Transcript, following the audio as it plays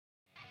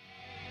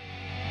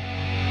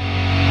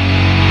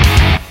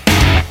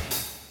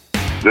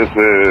This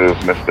is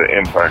Mr.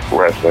 Impact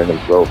Wrestling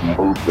himself,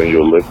 Moose, and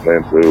you're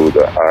listening to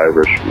the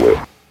Irish Whip.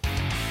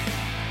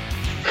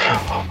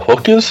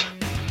 Hookers?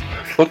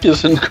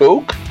 Hookers and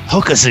Coke?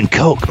 Hookers and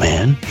Coke,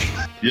 man.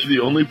 You're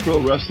the only pro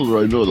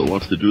wrestler I know that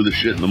wants to do this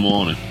shit in the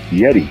morning.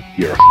 Yeti,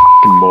 you're a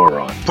f***ing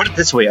moron. Put it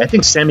this way, I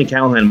think Sami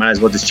Callihan might as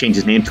well just change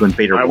his name to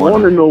Invader I 1.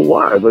 want to know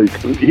why. Like,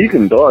 he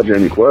can dodge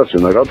any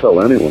question. Like, I'll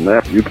tell anyone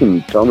that. You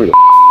can tell me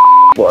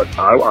but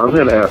I'm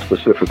going to ask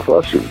specific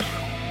questions.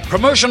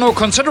 Promotional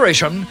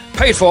consideration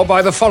paid for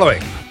by the following.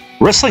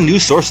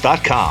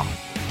 WrestlingNewsSource.com.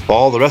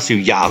 All the rest of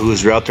you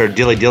yahoos are out there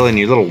dilly-dillying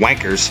you little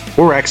wankers.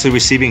 We're actually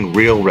receiving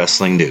real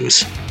wrestling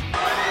news.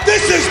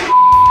 This is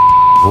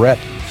Brett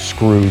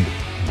screwed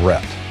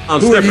Brett.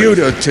 Who are you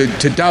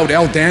to doubt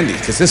El Dandy?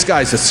 Because this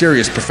guy's a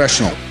serious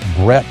professional.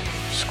 Brett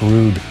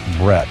screwed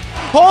Brett.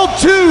 Hold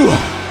 2!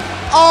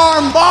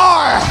 Arm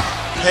bar!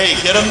 Hey,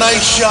 get a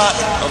nice shot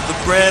of the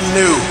brand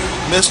new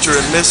Mr.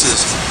 and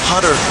Mrs.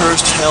 Hunter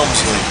Hurst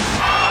Helmsley.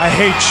 I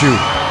hate you.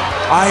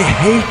 I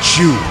hate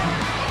you.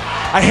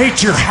 I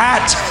hate your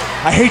hat.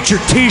 I hate your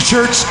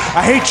t-shirts.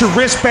 I hate your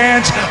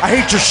wristbands. I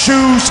hate your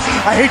shoes.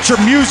 I hate your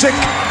music.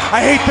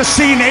 I hate the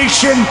C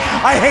Nation.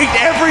 I hate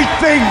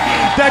everything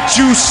that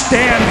you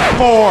stand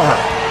for.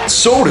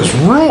 Sodas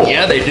rule.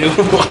 Yeah, they do.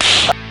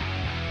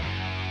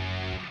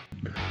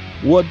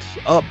 What's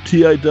up,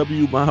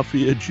 TIW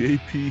Mafia?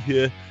 JP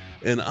here,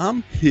 and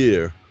I'm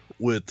here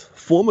with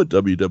former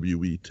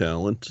WWE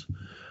talent,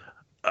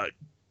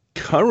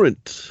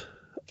 current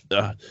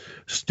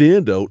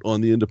standout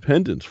on the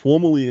independents,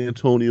 formerly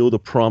Antonio the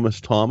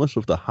Promise Thomas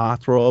of the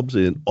Heartthrobs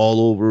and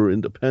All Over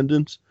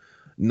Independence.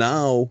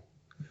 Now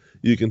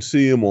you can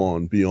see him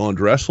on Beyond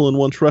Wrestling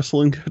once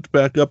wrestling gets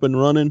back up and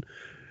running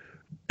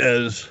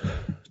as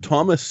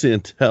Thomas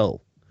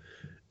Santell.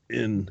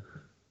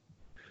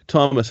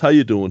 Thomas, how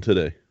you doing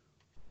today?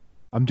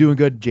 I'm doing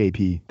good,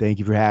 JP. Thank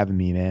you for having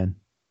me, man.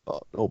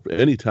 Oh,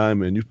 anytime,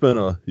 man.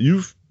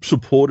 You've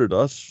supported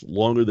us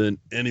longer than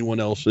anyone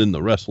else in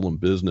the wrestling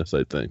business,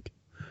 I think.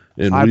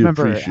 And I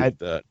remember appreciate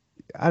that.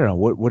 I don't know,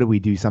 what did we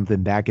do,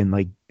 something back in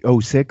like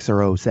 06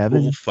 or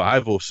 07?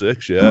 05,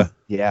 06, yeah.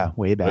 Yeah,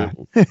 way back.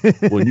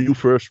 when you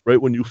first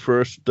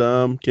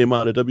came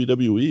out of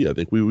WWE, I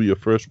think we were your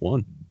first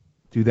one.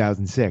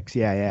 2006,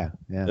 yeah.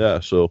 Yeah,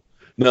 so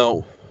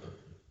now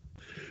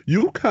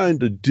you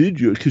kind of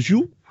because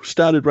you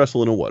started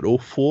wrestling in what,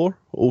 04,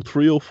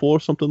 03, 04,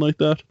 something like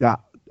that? Yeah,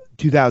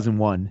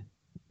 2001.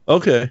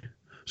 Okay.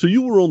 So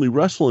you were only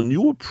wrestling,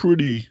 you were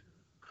pretty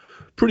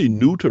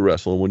new to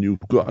wrestling when you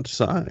got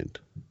signed.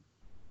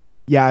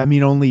 Yeah, I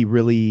mean, only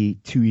really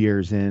 2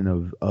 years in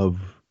of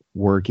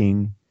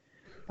working,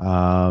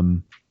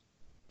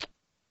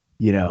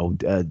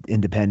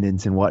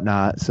 independence and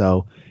whatnot.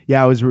 So,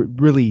 yeah, I was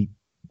really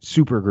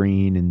super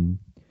green and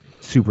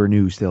super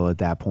new still at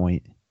that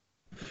point.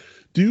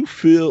 Do you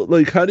feel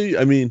like,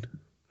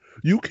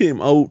 you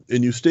came out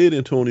and you stayed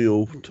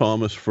Antonio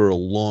Thomas for a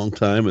long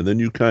time, and then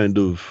you kind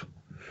of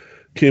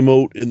came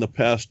out in the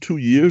past 2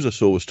 years or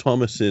so as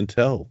Thomas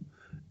Santell.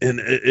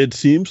 And it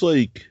seems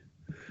like,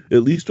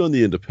 at least on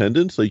the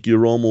independents, like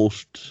you're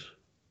almost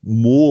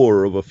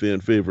more of a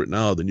fan favorite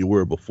now than you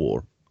were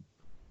before.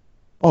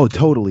 Oh,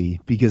 totally.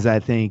 Because I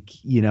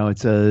think,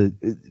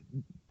 it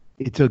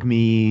took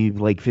me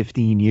like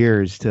 15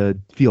 years to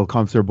feel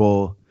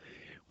comfortable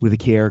with a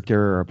character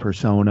or a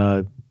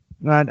persona.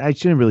 I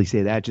shouldn't really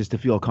say that, just to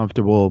feel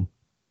comfortable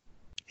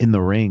in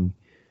the ring.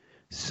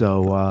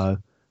 So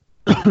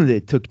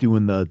it took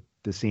doing the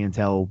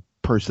Santell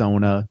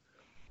persona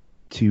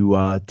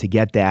to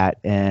get that,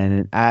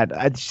 and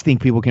I just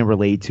think people can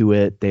relate to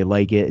it. They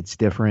like it. It's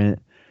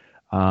different.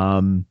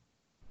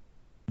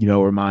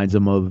 Reminds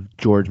them of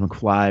George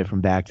McFly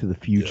from Back to the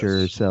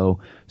Future. Yes. So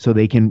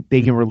they can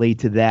relate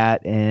to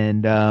that,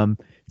 and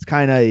it's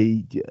kind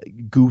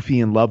of goofy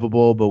and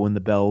lovable. But when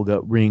the bell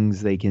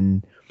rings, they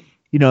can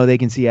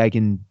see I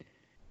can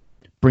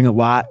bring a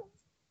lot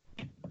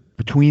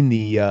between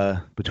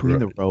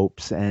the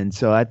ropes, and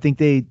so I think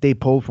they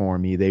pull for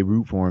me. They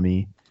root for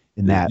me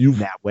in that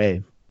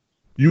way.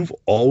 You've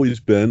always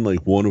been like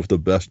one of the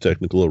best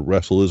technical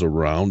wrestlers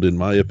around, in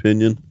my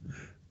opinion,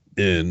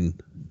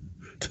 and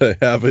to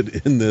have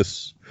it in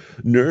this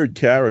nerd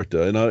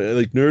character, and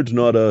nerd's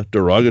not a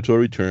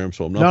derogatory term,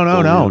 so I'm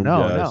not.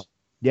 No.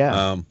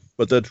 Yeah.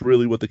 But that's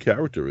really what the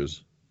character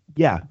is.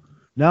 Yeah.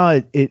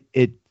 No,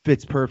 it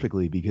fits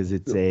perfectly because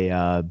it's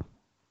a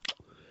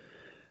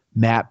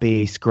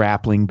mat-based,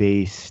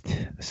 grappling-based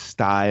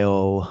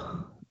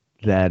style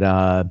that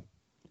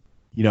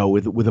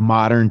with a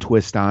modern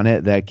twist on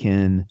it that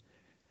can,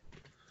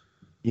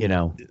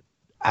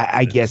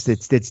 I guess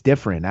it's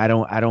different. I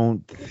don't,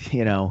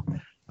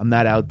 I'm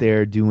not out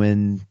there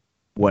doing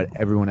what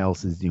everyone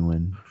else is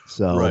doing.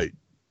 So, right.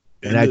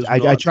 And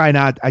I try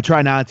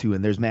not to.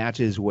 And there's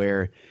matches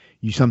where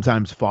you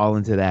sometimes fall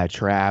into that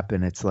trap,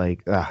 and it's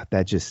like,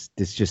 this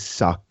just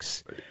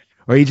sucks.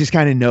 Or you just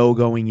kind of know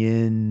going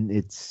in,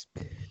 it's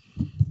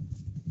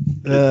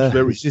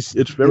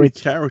very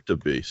character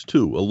based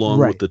too, along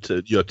right.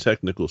 with your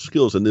technical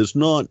skills. And there's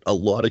not a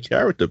lot of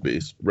character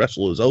based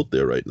wrestlers out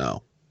there right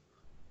now.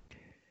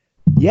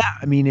 Yeah,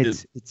 I mean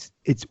it's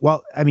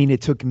well, I mean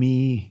it took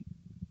me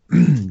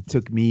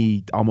took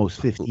me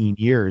almost 15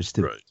 years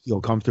to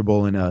feel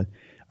comfortable in a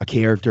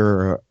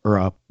character or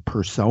a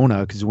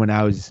persona, because when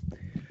I was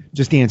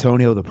just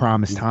Antonio the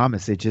Promised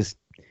Thomas, it's just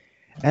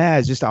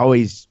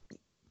always,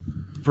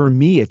 for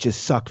me, it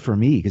just sucked for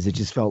me because it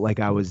just felt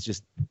like I was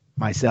just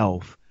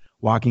myself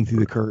walking through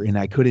the curtain.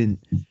 I couldn't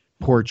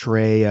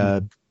portray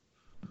an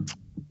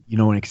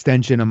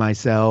extension of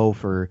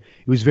myself, or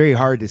it was very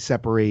hard to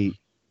separate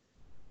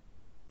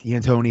the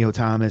Antonio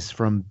Thomas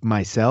from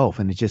myself,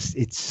 and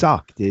it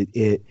sucked.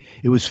 It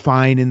was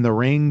fine in the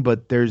ring,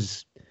 but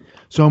there's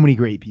so many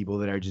great people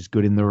that are just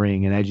good in the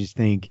ring, and I just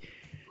think,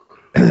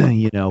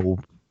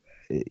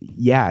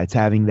 it's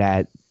having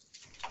that.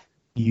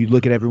 You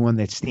look at everyone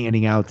that's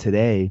standing out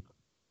today.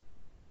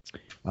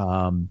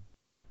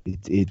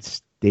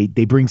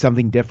 They bring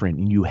something different,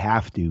 and you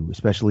have to,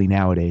 especially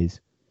nowadays.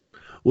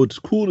 What's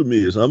cool to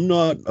me is I'm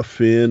not a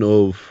fan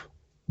of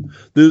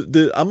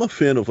I'm a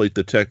fan of like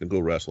the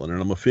technical wrestling,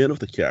 and I'm a fan of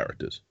the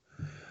characters.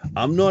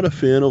 I'm not a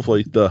fan of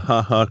like the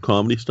ha-ha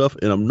comedy stuff,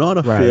 and I'm not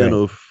a fan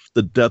of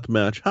the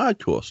deathmatch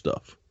hardcore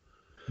stuff.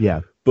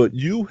 Yeah. But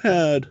you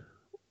had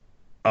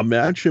a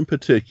match in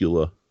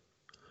particular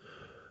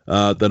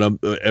that I'm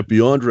at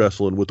Beyond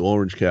Wrestling with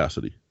Orange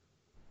Cassidy.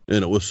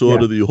 And it was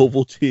sort of the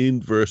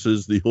Ovaltine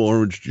versus the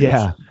Orange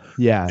Juice.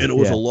 Yeah. And it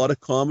was a lot of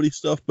comedy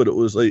stuff, but it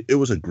was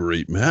a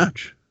great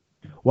match.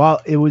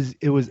 Well, it was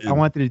I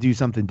wanted to do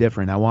something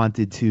different. I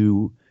wanted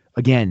to,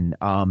 again,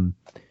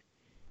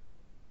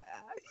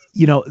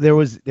 there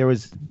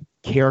was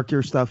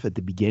character stuff at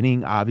the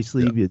beginning,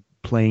 obviously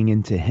playing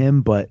into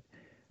him, but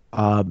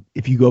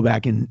if you go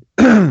back and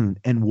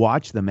and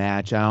watch the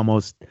match,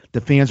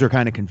 the fans were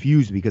kind of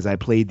confused because I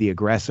played the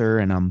aggressor,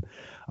 and I'm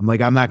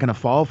like, I'm not going to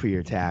fall for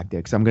your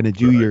tactics. I'm going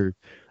to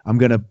I'm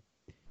going to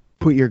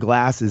put your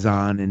glasses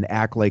on and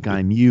act like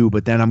I'm you,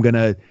 but then I'm going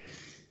to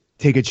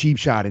take a cheap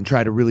shot and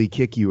try to really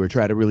kick you or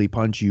try to really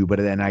punch you, but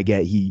then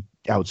he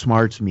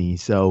outsmarts me.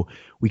 So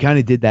we kind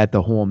of did that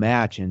the whole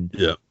match, and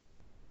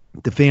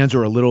the fans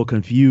were a little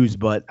confused,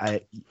 but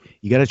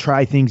you got to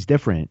try things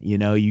different.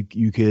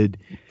 You could.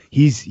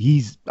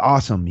 He's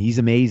awesome. He's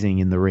amazing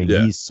in the ring.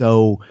 Yeah. He's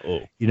so,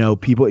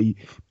 people,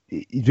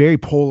 very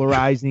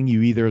polarizing.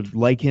 You either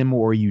like him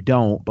or you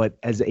don't, but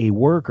as a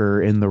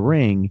worker in the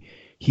ring,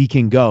 he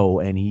can go,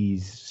 and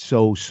he's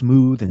so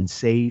smooth and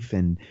safe.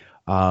 And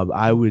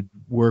I would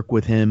work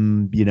with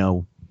him,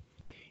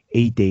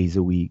 8 days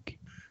a week.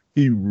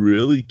 He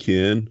really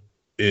can.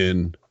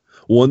 And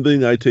one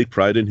thing I take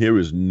pride in here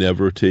is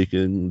never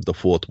taking the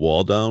fourth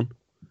wall down.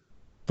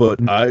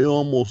 But I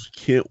almost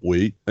can't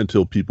wait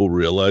until people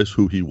realize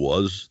who he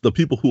was. The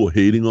people who are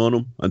hating on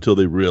him, until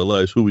they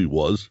realize who he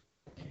was.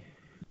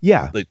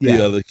 Yeah.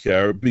 The other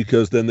character,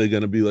 because then they're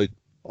going to be like,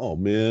 oh,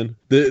 man.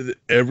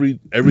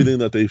 Everything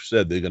that they've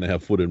said, they're going to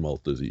have foot and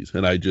mouth disease.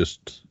 And I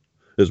just,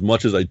 as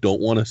much as I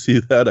don't want to see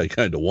that, I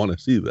kind of want to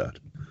see that.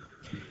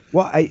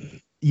 Well,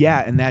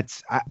 and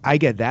that's, I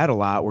get that a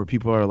lot, where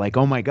people are like,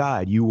 oh my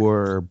God, you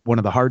were one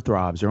of the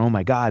heartthrobs, or oh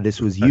my God, this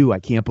was you. I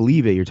can't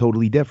believe it. You're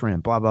totally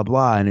different, blah, blah,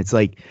 blah. And it's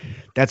like,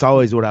 that's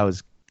always what I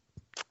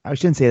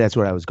shouldn't say that's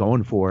what I was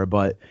going for,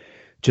 but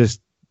just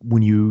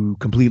when you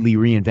completely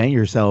reinvent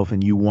yourself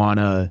and you want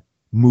to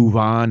move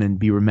on and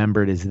be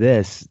remembered as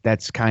this,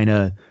 that's kind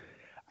of,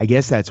 I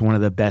guess that's one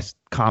of the best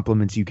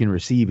compliments you can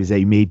receive, is that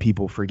you made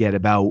people forget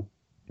about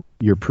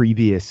your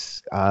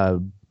previous,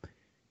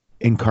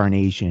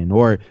 incarnation,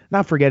 or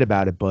not forget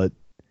about it, but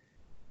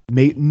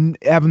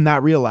have them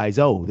not realize,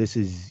 oh, this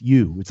is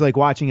you. It's like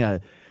watching a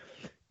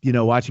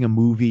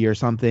movie or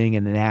something,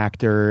 and an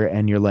actor,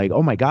 and you're like,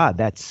 oh my God,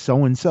 that's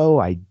so and so.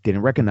 I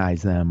didn't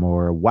recognize them,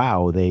 or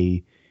wow,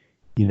 they've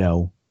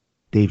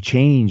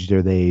changed,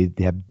 or they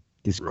have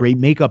this great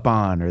makeup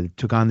on, or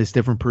took on this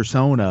different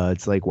persona.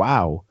 It's like,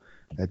 wow,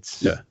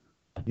 that's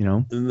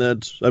and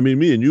that's, I mean,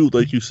 me and you,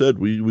 like you said,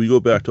 we go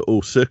back to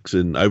 2006,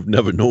 and I've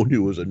never known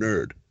you as a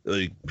nerd.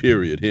 Like,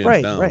 period,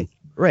 hands down.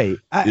 Right.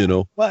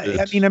 Well,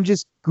 I mean, I'm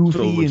just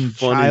goofy and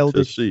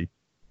childish.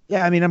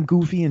 Yeah, I mean, I'm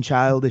goofy and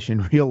childish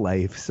in real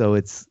life, so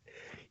it's,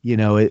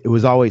 it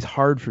was always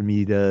hard for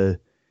me to,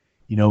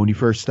 when you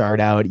first start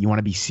out, you want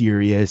to be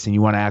serious and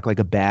you want to act like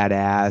a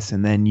badass,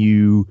 and then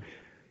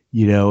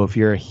if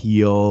you're a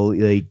heel,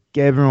 like,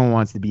 everyone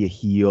wants to be a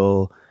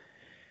heel,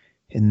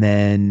 and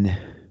then,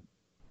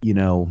 you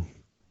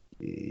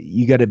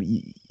gotta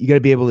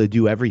be able to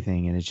do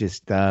everything, and it's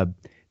just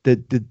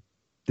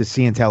the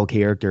Santell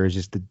character is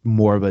just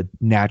more of a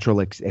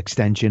natural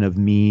extension of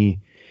me,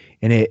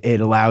 and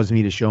it allows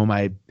me to show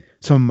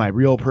some of my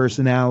real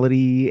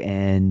personality,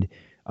 and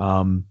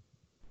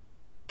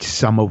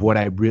some of what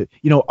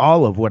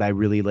all of what I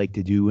really like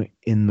to do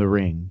in the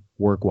ring,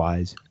 work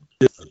wise.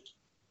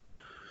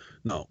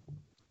 No,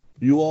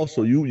 you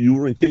also you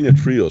were in King of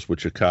Trios with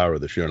Chikara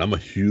this year, and I'm a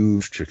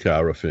huge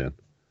Chikara fan.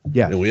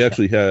 Yeah, and we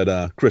actually had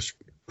Chris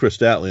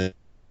Statler.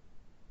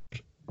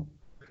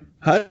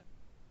 How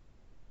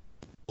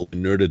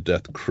Nerded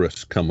Death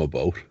Chris come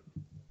about?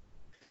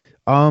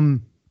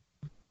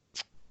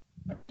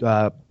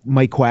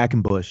 Mike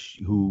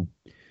Quackenbush, who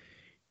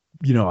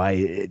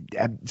I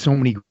had so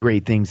many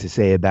great things to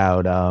say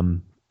about.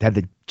 Had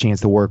the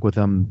chance to work with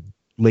him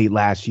late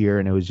last year,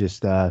 and it was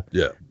just talk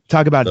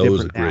about that a different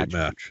was a great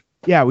match.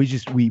 Yeah,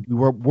 we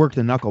worked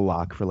a knuckle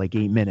lock for like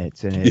 8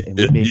 minutes, and we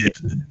made it.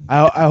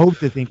 I hope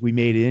to think we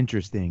made it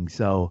interesting.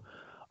 So,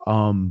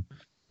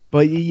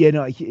 but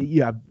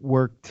I've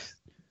worked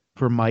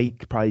for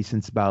Mike probably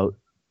since about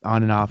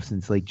on and off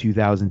since like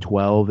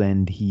 2012,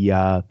 and he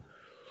had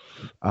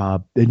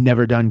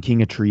never done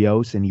King of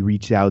Trios, and he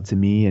reached out to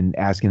me and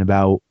asking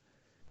about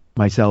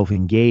myself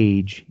and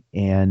Gage,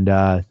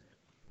 and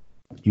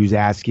he was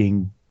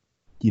asking,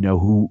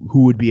 who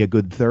would be a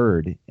good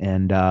third,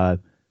 and I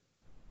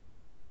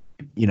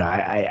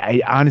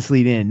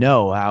honestly didn't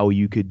know how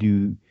you could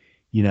do,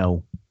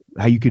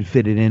 how you could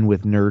fit it in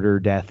with Nerd or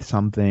Death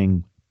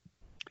something.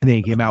 And then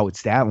he came out with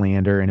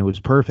Statlander, and it was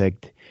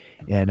perfect.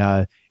 And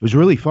it was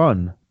really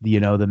fun.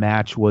 The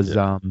match was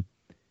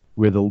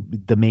where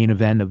the main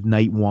event of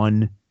night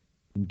 1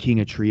 in King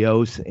of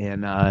Trios,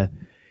 and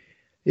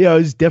it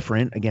was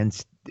different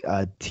against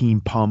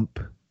Team Pump.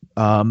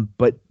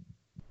 But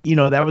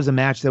that was a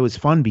match that was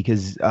fun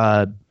because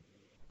the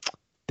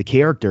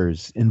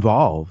characters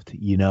involved.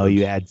 You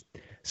had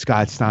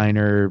Scott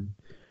Steiner,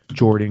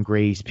 Jordan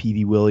Grace,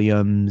 P.D.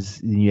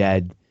 Williams, and you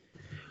had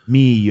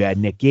me, you had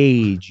Nick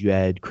Gage, you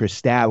had Chris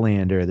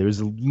Statlander. There was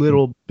a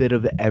little bit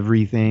of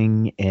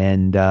everything,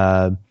 and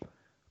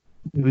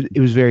it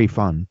was very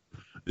fun.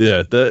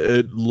 Yeah,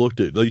 it looked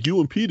like you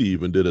and Petey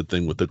even did a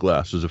thing with the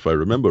glasses, if I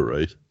remember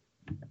right.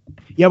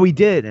 Yeah, we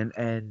did,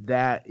 and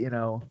that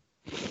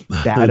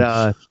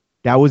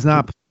that was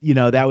not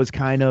that was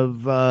kind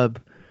of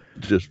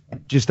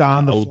just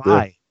on the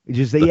fly.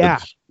 Just yeah,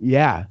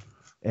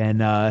 and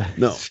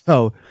no,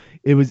 so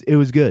it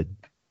was good.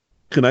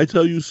 Can I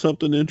tell you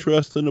something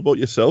interesting about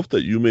yourself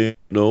that you may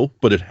know,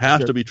 but it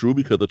has to be true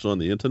because it's on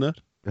the internet?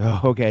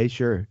 Oh, okay,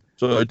 sure.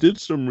 So I did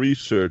some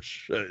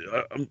research,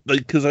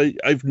 because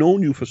I've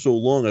known you for so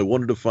long. I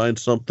wanted to find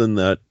something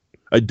that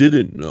I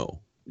didn't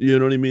know. You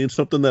know what I mean?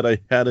 Something that I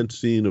hadn't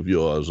seen of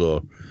yours,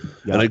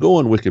 and I go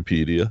on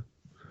Wikipedia,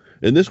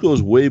 and this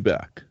goes way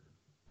back.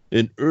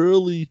 In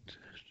early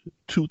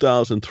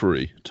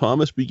 2003,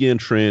 Thomas began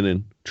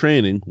training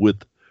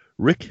with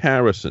Rick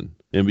Harrison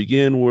and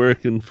began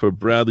working for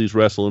Bradley's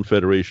Wrestling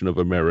Federation of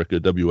America,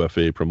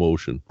 WFA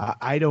promotion.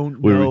 I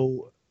don't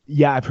know.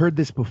 Yeah, I've heard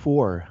this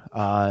before.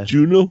 Do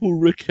you know who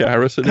Rick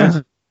Harrison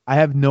is? I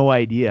have no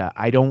idea.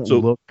 I don't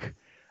look.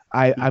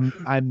 I'm.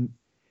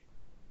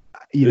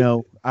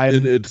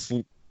 And it's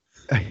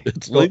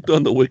linked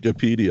on the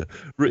Wikipedia.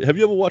 Have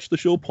you ever watched the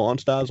show Pawn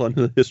Stars on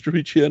the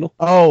History Channel?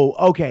 Oh,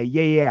 okay.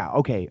 Yeah.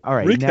 Okay. All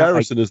right. Rick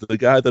Harrison is the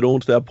guy that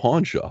owns that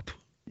pawn shop.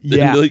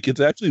 Yeah. And,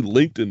 it's actually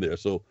linked in there.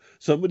 So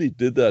somebody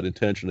did that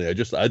intentionally.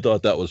 I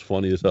thought that was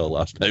funny as hell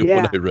last night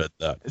when I read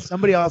that.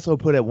 Somebody also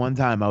put at one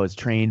time I was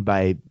trained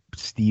by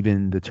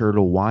Steven the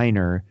Turtle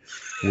Weiner,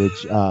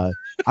 which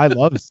I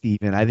love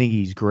Steven. I think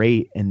he's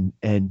great,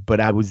 but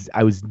I was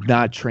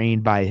not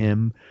trained by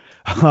him.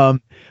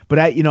 But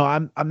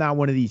I'm not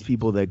one of these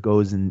people that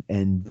goes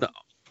and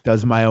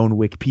does my own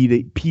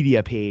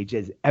Wikipedia page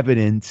as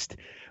evidenced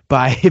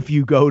by, if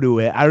you go to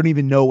it, I don't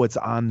even know what's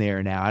on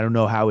there now. I don't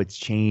know how it's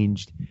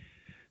changed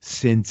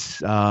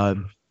since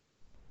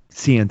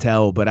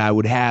Santell, but I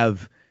would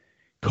have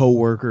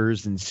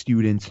coworkers and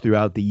students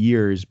throughout the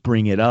years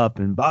bring it up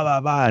and blah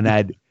blah blah, and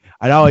I'd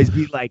always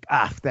be like,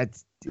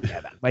 that's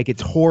like,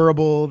 it's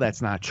horrible.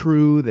 That's not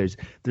true. There's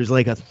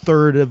like a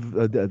third of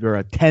or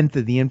a tenth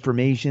of the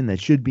information that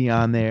should be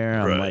on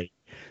there. I'm like,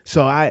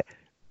 so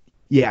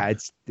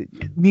it's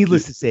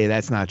needless to say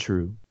that's not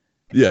true.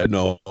 Yeah,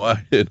 no,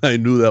 I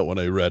knew that when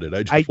I read it.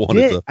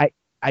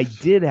 I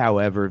did,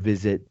 however,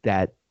 visit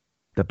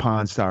the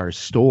Pawn Stars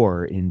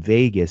store in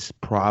Vegas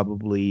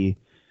probably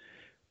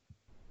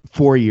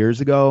 4 years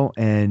ago,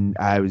 and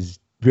I was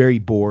very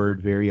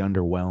bored, very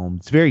underwhelmed.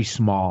 It's very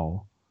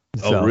small.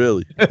 Oh,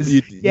 really?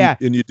 Yeah.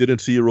 And you didn't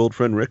see your old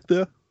friend Rick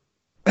there?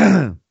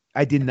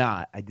 I did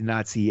not. I did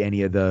not see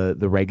any of the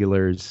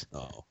regulars.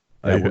 Oh,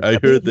 I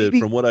heard that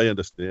from what I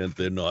understand,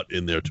 they're not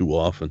in there too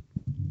often.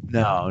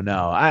 No.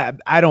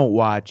 I don't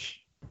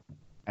watch.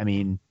 I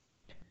mean,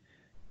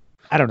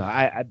 I don't know.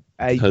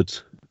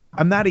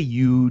 I'm not a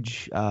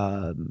huge,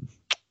 I'm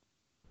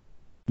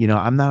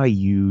not a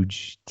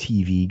huge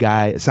TV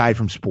guy aside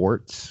from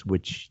sports,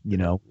 which,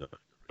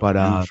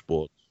 but,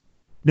 sports.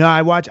 No,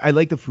 I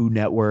like the Food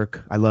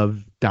Network. I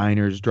love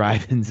diners,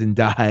 drive-ins, and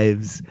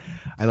dives.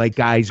 I like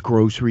Guys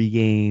Grocery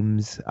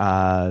Games.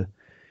 Curb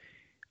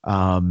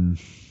Your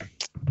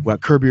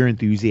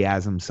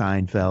Enthusiasm,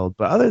 Seinfeld.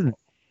 But other than,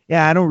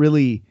 I don't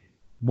really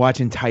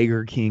watching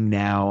Tiger King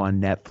now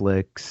on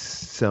Netflix.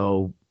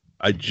 So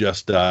I just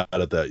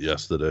started that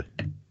yesterday.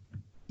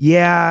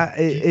 Yeah,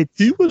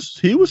 he was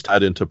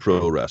tied into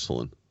pro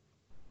wrestling.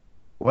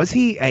 Was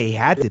he? He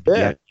had to be.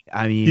 Yeah.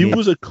 I mean, he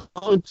was a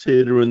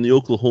commentator in the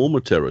Oklahoma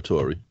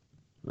territory,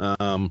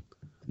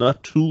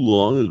 not too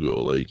long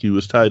ago. Like, he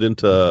was tied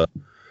into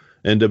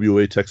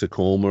NWA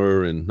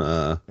Texacoma and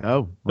a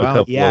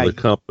couple other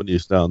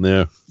companies down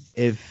there.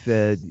 If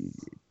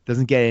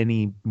Doesn't get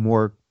any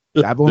more.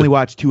 I've only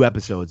watched 2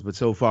 episodes, but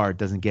so far it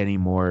doesn't get any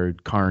more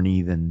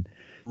carny than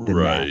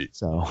right. that.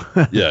 So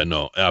yeah,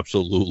 no,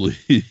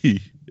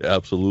 absolutely,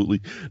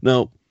 absolutely.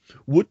 Now,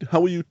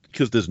 how are you?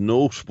 Because there's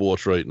no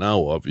sports right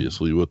now,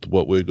 obviously, with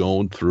what we're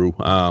going through.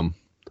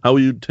 How are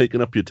you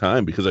taking up your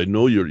time? Because I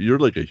know you're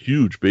like a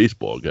huge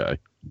baseball guy.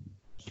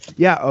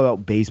 Yeah,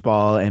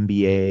 baseball,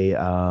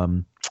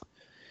 NBA,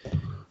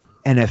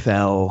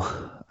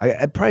 NFL.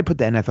 I'd probably put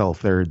the NFL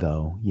third,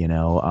 though.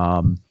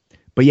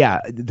 But yeah,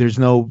 there's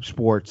no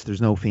sports.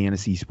 There's no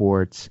fantasy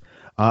sports.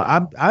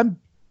 I'm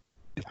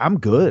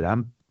good.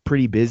 I'm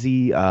pretty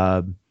busy.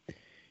 I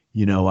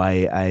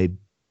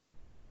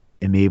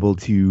am able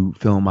to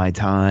fill my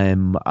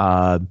time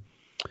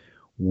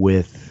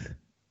with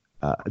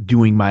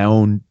doing my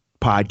own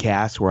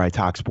podcast where I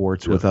talk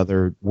sports with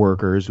other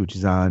workers, which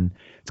is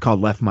it's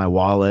called Left My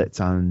Wallet.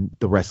 It's on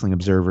the Wrestling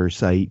Observer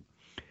site,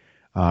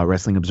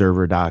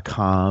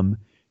 WrestlingObserver.com.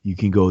 You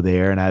can go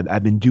there. And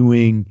I've been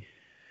doing,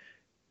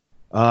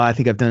 I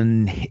think I've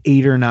done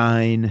 8 or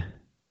 9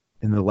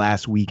 in the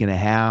last week and a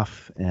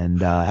half,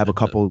 and have a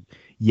couple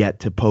yet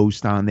to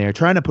post on there,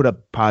 trying to put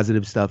up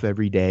positive stuff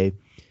every day.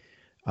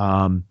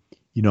 I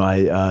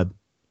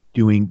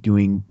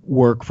doing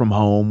work from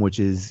home, which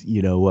is,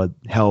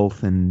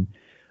 health and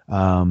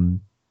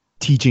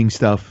teaching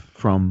stuff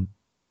from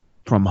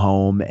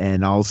home,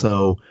 and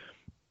also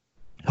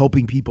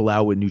helping people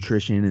out with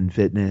nutrition and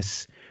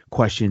fitness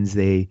questions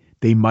they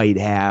might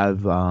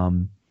have.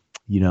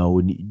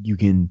 You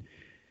can,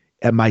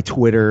 at my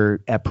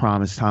Twitter at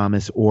Promise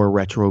Thomas or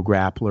Retro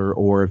Grappler,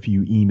 or if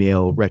you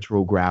email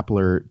Retro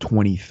Grappler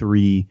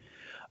 23,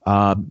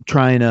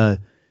 trying to,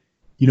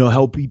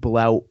 help people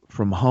out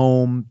from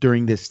home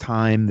during this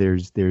time.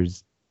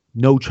 There's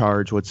no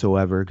charge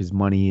whatsoever because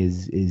money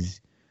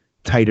is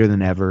tighter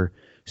than ever.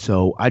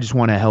 So I just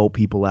want to help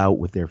people out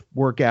with their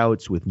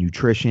workouts, with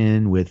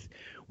nutrition, with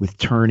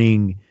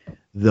turning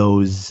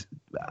those,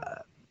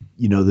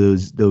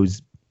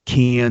 those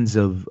cans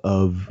of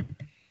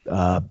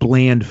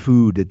bland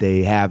food that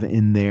they have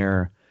in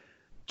their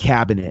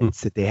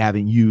cabinets that they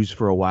haven't used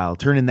for a while,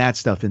 turning that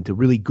stuff into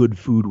really good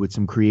food with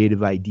some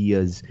creative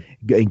ideas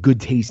and good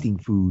tasting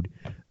food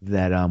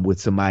that with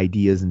some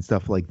ideas and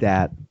stuff like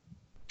that.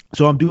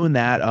 So I'm doing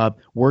that,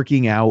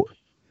 working out,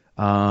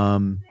 a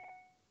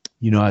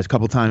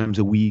couple times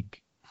a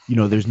week.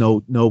 There's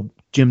no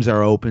gyms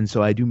are open,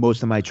 so I do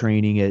most of my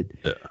training at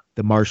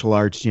the martial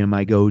arts gym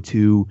I go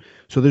to.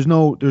 So there's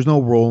no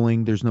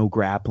rolling, there's no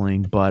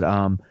grappling, but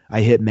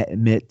I hit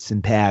mitts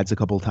and pads a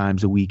couple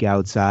times a week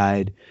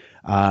outside.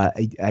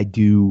 I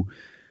do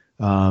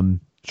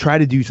try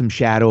to do some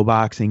shadow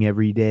boxing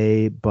every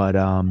day, but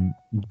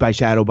by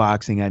shadow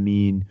boxing I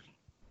mean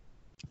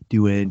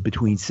doing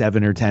between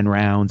 7 or 10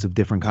 rounds of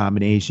different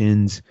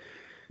combinations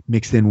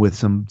mixed in with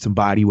some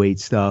body weight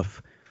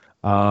stuff.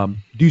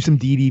 Do some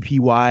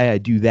DDPY. I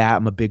do that.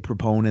 I'm a big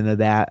proponent of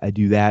that. I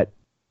do that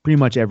pretty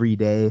much every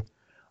day,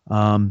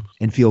 and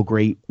feel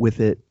great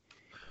with it.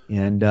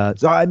 And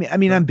so I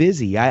mean, I'm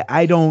busy.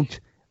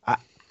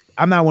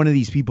 I'm not one of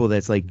these people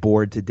that's like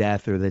bored to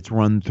death or that's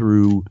run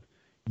through,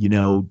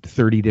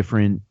 30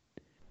 different,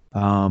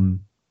 different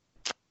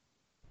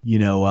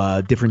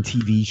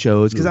TV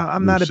shows, because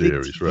I'm not a big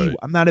TV,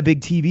 I'm not a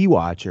big TV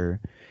watcher.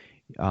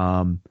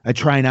 I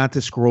try not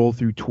to scroll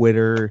through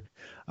Twitter.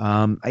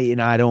 I'm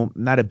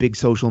not a big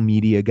social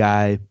media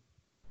guy.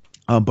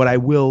 But I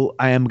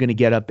am going to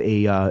get up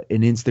an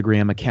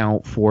Instagram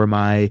account for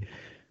my,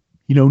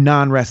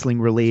 non-wrestling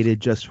related,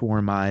 just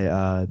for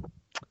my,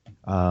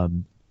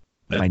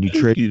 my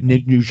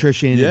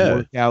nutrition and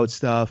workout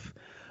stuff.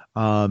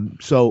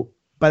 So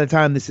by the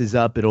time this is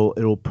up,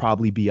 it'll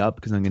probably be up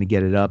because I'm going to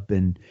get it up,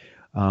 and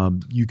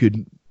you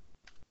could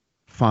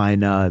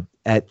find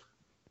at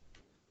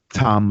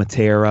Tom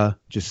Matera,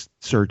 just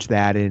search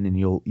that in and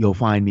you'll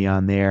find me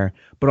on there.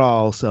 But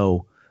I'll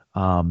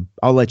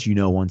let you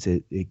know once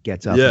it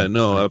gets up. Yeah,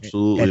 no,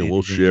 absolutely. And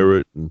we'll share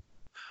it. And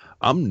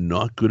I'm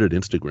not good at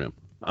Instagram.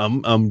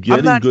 I'm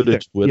getting good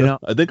at Twitter.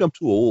 I think I'm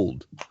too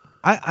old.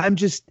 I'm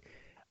just,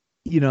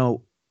 I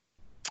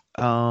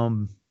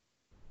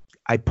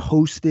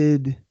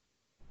posted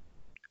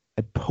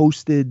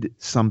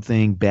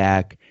something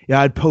back.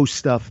 Yeah, I'd post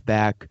stuff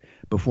back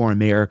before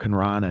American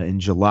Rana in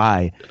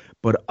July,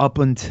 but up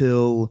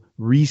until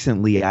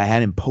recently, I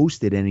hadn't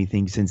posted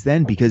anything since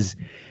then because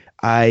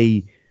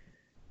I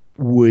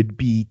would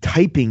be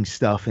typing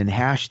stuff and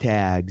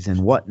hashtags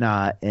and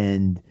whatnot,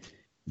 and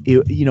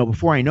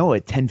before I know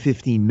it,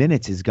 10-15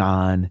 minutes is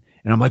gone,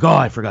 and I'm like, oh,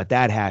 I forgot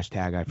that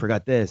hashtag, I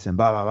forgot this, and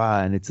blah blah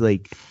blah, and it's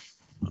like,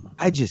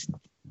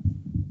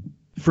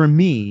 for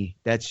me,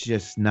 that's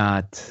just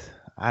not,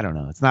 I don't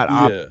know, it's not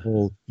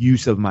optimal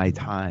use of my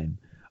time.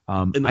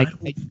 And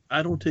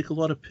I don't take a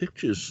lot of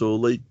pictures, so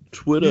like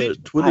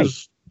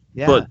Twitter's.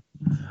 Yeah. But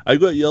I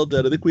got yelled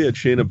at. I think we had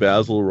Shayna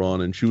Baszler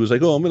on, and she was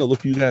like, "Oh, I'm gonna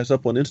look you guys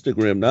up on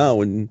Instagram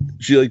now." And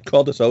she like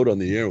called us out on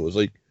the air. It was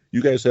like,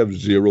 "You guys have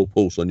 0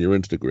 posts on your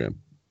Instagram."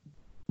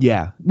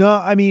 Yeah, no,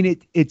 I mean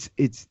it's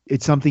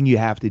something you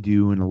have to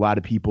do, and a lot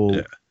of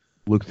people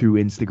look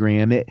through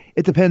Instagram.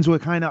 It depends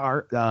what kind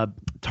of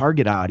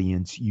target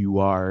audience you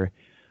are,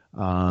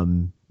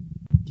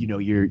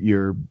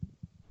 you're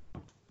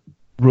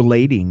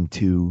relating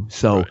to.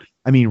 So, right.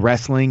 I mean,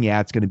 wrestling, yeah,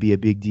 it's going to be a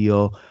big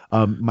deal.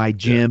 My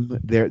gym,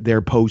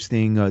 they're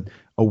posting a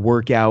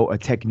workout, a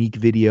technique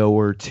video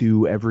or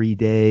two every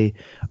day.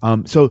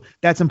 So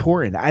that's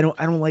important. I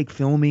don't like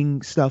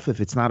filming stuff if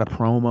it's not a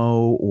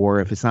promo or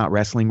if it's not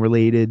wrestling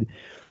related.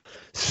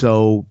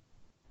 So,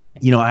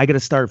 I got to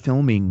start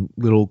filming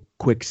little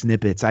quick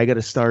snippets. I got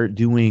to start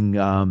doing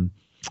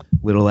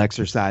little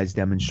exercise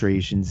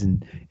demonstrations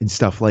and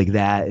stuff like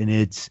that. And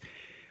it's,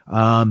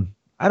 I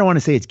don't want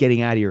to say it's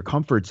getting out of your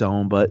comfort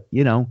zone, but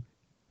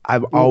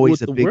I've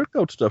always with the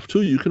workout stuff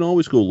too. You can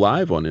always go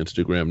live on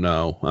Instagram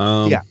now.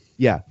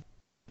 Yeah.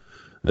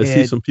 I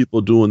see some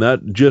people doing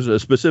that just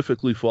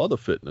specifically for the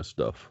fitness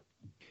stuff.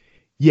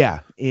 Yeah,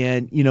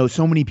 and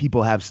so many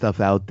people have stuff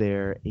out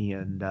there,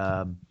 and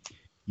I'm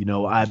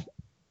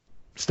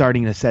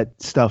starting to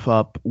set stuff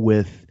up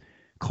with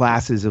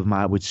classes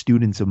with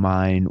students of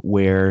mine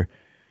where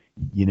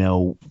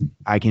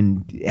I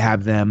can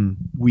have them.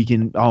 We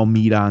can all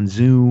meet on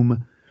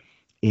Zoom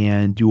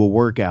and do a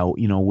workout,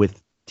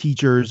 with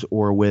teachers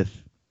or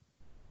with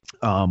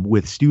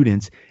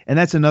students, and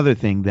that's another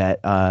thing that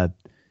I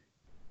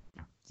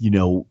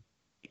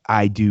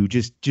do,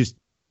 just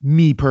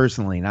me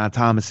personally, not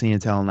Thomas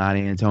Santell, not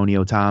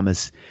Antonio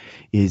Thomas,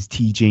 is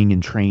teaching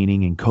and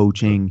training and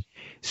coaching.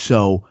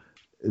 So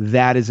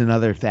that is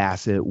another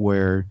facet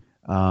where,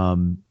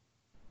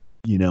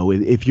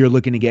 if you're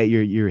looking to get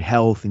your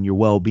health and your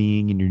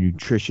well-being and your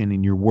nutrition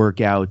and your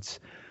workouts,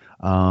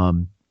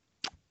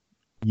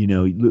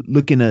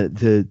 looking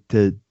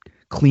to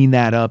clean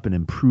that up and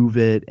improve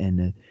it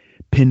and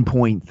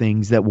pinpoint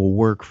things that will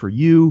work for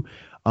you.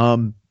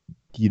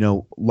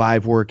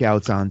 Live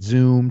workouts on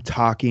Zoom,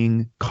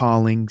 talking,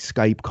 calling,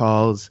 Skype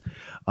calls.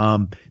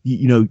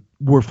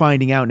 We're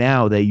finding out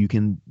now that you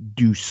can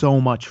do so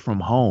much from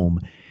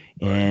home,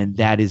 and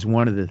that is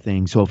one of the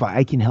things. So if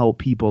I can help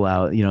people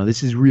out,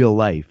 this is real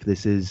life.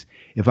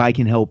 If I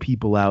can help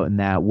people out in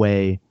that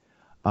way,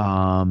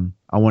 I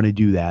want to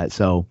do that.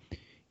 So,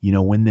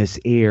 when this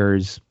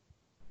airs,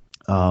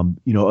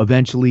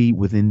 eventually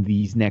within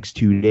these next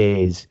 2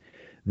 days,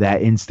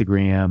 that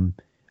Instagram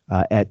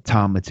at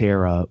Tom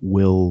Matera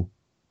will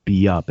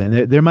be up,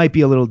 and there might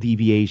be a little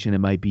deviation. It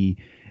might be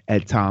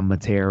at Tom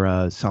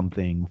Matera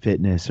something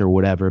fitness or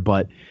whatever,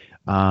 but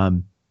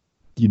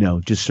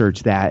just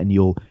search that and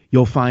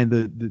you'll find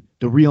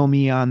the real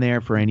me on there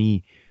for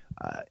any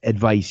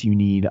advice you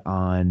need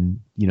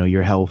on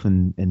your health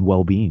and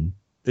well-being.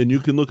 And you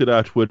can look at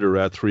our Twitter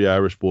at 3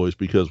 Irish Boys,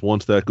 because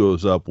once that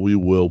goes up, we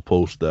will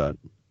post that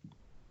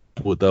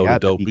without a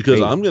doubt, because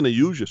great. I'm going to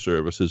use your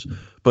services,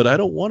 but I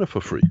don't want it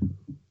for free.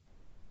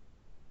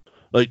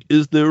 Like,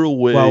 is there a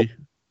way? Well,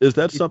 is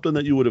that something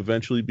that you would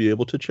eventually be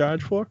able to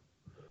charge for?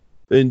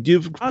 And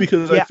give,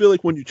 because I feel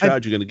like when you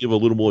charge, you're going to give a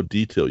little more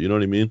detail. You know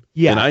what I mean?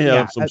 Yeah. And I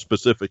have some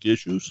specific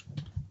issues.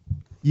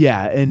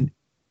 Yeah, and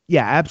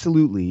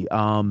absolutely.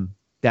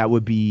 That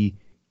would be,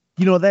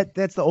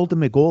 that's the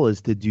ultimate goal,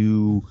 is to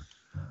do.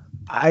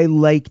 I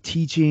like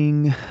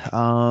teaching,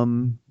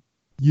 but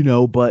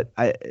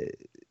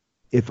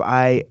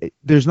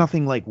there's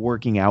nothing like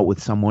working out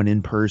with someone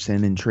in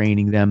person and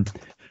training them,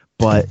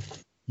 but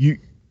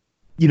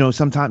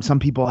sometimes some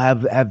people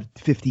have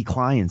 50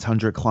 clients,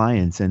 100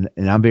 clients, and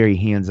I'm very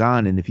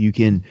hands-on. And if you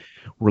can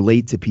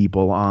relate to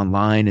people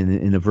online and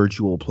in a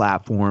virtual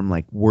platform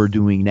like we're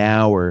doing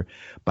now, or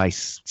by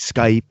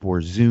Skype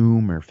or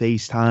Zoom or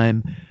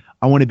FaceTime,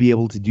 I want to be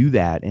able to do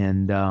that.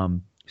 And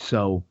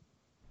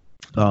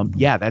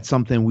that's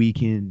something we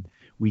can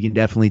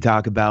definitely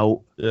talk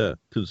about. Yeah,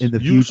 because in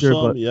the you future.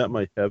 Saw me at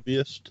my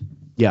heaviest.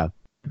 Yeah,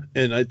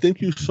 and I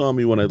think you saw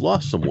me when I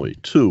lost some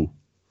weight too.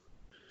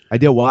 I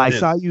did. Well, I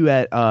saw you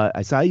at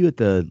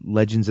the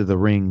Legends of the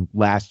Ring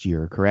last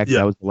year, correct? Yeah,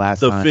 that was the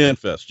last the time. Fan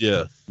Fest.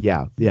 Yeah.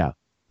 Yeah.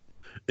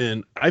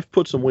 And I've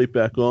put some weight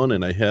back on,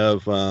 and I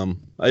have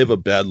a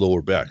bad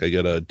lower back. I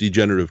got a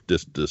degenerative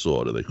disc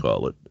disorder, they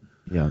call it.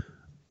 Yeah.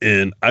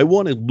 And I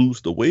want to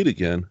lose the weight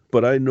again,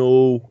 but I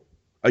know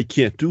I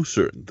can't do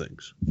certain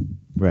things.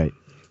 Right.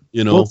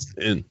 And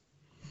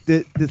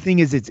the thing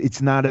is,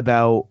 it's not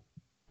about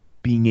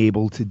being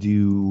able to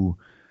do.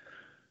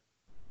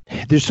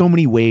 There's so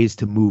many ways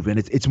to move, and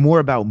it's more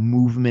about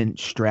movement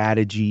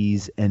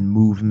strategies and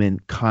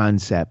movement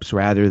concepts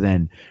rather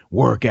than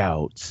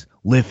workouts,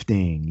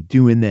 lifting,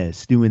 doing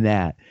this, doing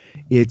that.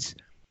 It's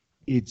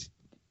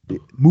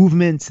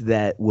movements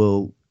that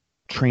will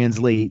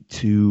translate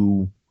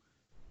to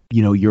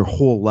your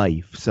whole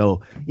life.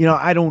 So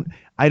I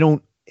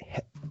don't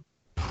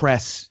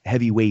press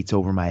heavy weights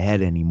over my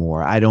head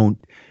anymore. I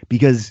don't,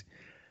 because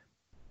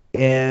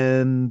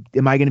am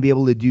I going to be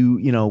able to do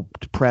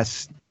to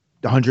press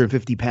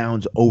 150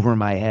 pounds over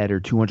my head or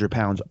 200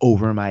 pounds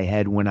over my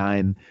head when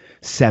I'm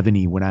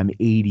 70, when I'm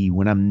 80,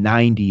 when I'm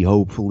 90,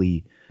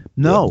 hopefully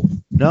No.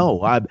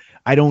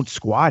 I don't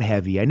squat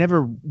heavy. I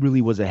never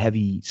really was a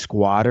heavy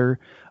squatter.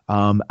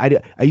 I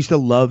used to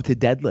love to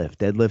deadlift.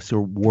 Deadlifts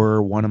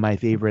were one of my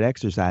favorite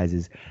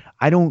exercises.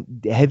 I don't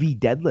heavy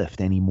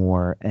deadlift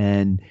anymore.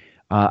 And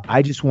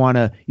I just want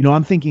to,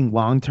 I'm thinking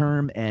long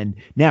term. And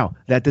now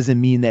that doesn't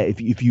mean that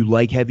if you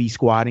like heavy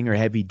squatting or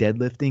heavy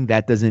deadlifting,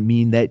 that doesn't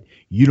mean that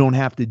you don't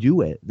have to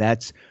do it.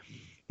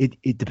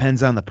 It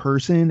depends on the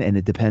person, and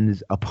it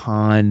depends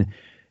upon,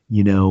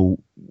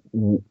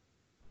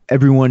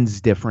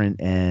 everyone's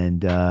different.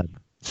 And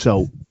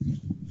so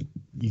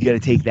you got to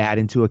take that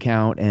into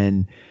account.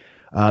 And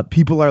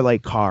people are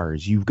like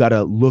cars. You've got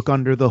to look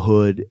under the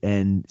hood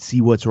and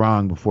see what's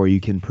wrong before you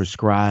can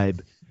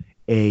prescribe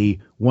a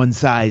one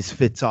size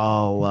fits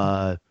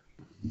all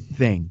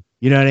thing.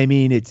 You know what I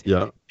mean? It's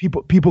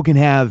people can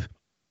have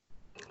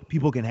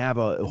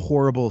a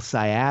horrible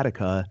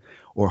sciatica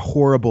or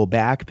horrible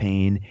back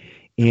pain,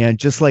 and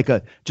just like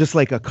a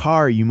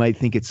car, you might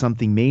think it's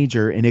something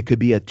major, and it could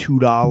be a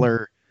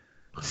 $2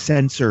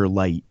 sensor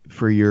light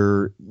for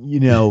your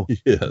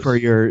yes. for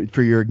your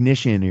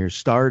ignition or your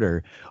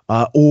starter,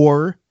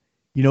 or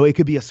it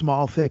could be a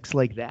small fix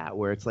like that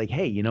where it's like,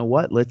 hey, you know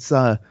what, let's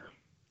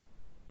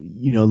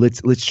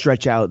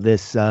stretch out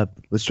this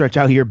let's stretch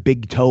out your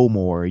big toe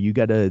more. You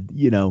gotta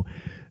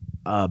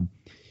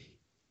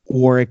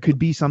or it could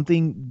be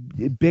something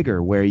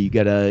bigger where you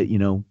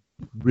gotta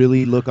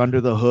really look under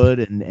the hood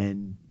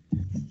and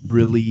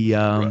really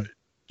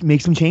make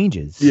some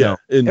changes. So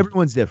and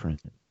everyone's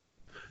different.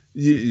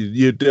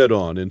 You're dead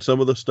on, and some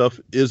of the stuff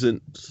is very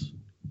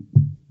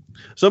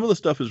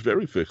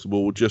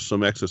fixable with just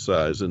some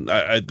exercise. And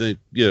I think,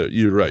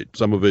 you're right.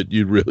 Some of it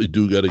you really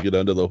do got to get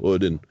under the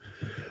hood,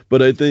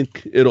 but I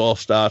think it all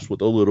starts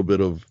with a little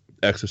bit of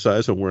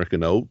exercise and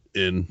working out.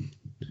 And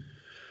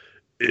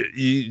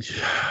the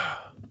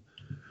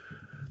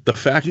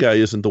fat guy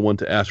isn't the one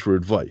to ask for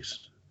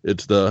advice.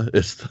 It's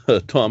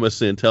the Thomas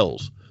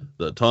Santells,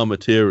 the Tom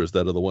Materas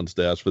that are the ones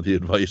to ask for the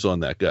advice on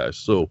that guy.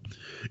 So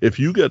if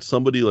you got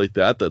somebody like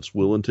that that's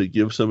willing to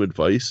give some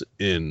advice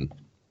and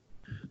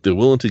they're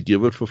willing to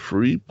give it for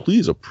free,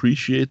 please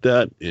appreciate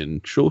that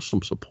and show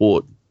some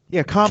support.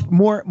 Yeah,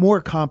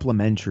 more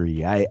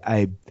complimentary.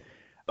 I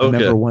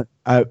remember one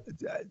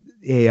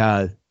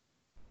a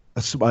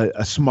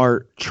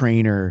smart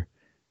trainer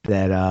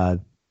that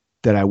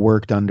I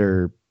worked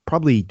under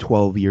probably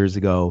 12 years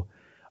ago.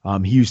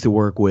 He used to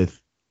work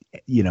with,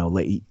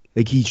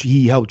 like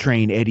he helped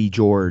train Eddie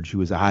George, who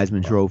was a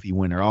Heisman Trophy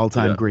winner,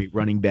 all-time great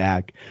running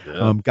back.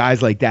 Yeah.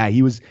 Guys like that.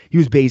 He was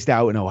based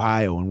out in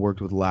Ohio and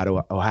worked with a lot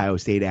of Ohio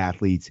State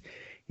athletes.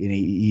 And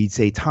he'd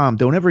say, Tom,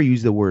 don't ever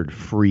use the word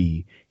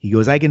free. He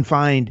goes, I can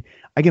find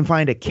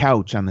a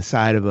couch on the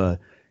side of a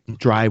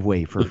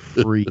driveway for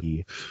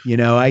free.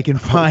 I can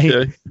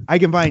find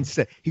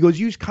he goes,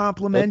 use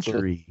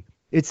complimentary.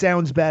 It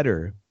sounds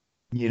better.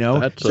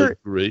 That's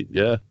great.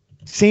 Yeah.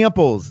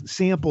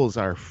 Samples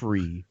are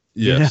free.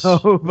 Yes.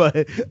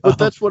 But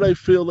that's what I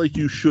feel like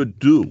you should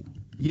do.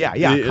 Yeah.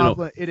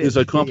 It is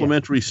a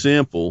complimentary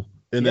sample,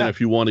 and then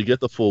if you want to get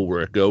the full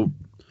workout,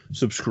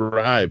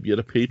 subscribe, get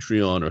a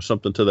Patreon or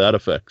something to that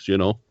effect.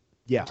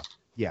 Yeah.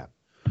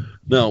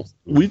 Now,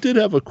 we did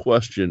have a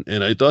question,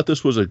 and I thought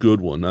this was a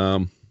good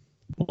one.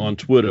 On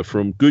Twitter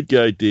from Good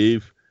Guy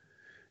Dave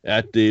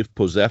at Dave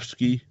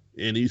Pozevsky,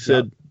 and he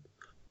said.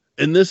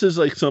 And this is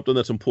like something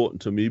that's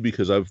important to me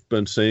because I've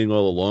been saying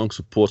all along,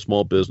 support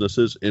small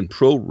businesses. In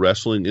pro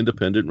wrestling,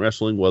 independent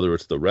wrestling, whether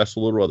it's the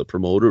wrestler or the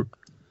promoter,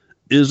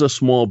 is a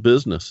small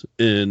business.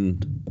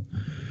 And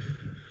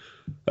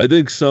I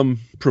think some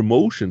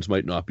promotions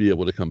might not be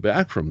able to come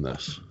back from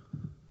this.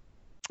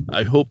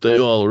 I hope they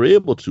all are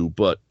able to,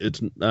 but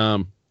it's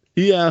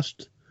he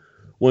asked,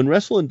 when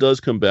wrestling does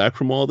come back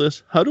from all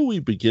this, how do we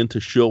begin to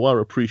show our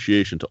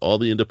appreciation to all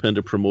the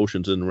independent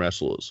promotions and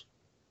wrestlers?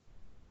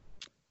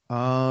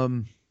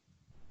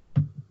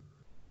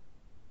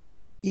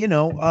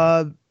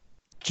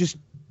 Just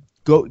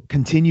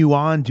continue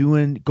on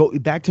go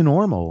back to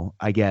normal,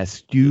 I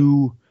guess.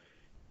 Buying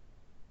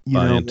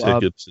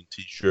tickets and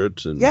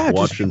T-shirts and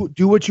watching. Just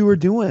do what you were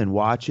doing.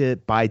 Watch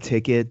it, buy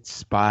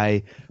tickets,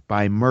 buy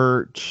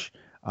merch.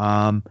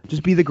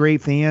 Just be the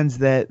great fans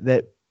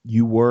that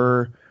you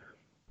were,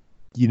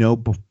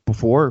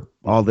 before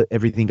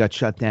everything got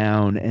shut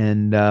down.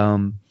 And,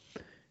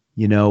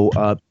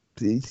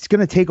 it's going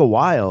to take a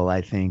while,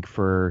 I think,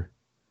 for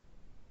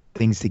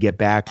things to get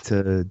back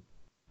to,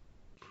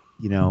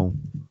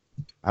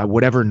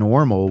 whatever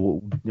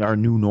our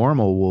new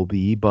normal will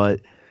be. But,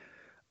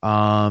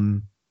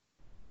 and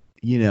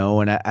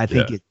I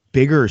think it's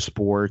bigger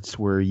sports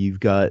where you've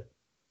got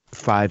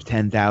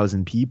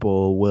 5,000-10,000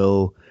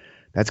 people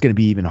that's going to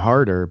be even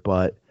harder.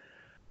 But,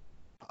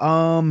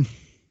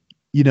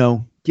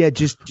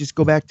 just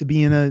go back to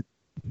being a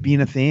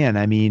fan.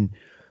 I mean,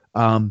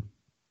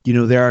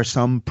 there are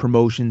some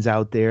promotions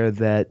out there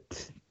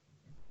that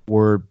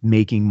were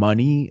making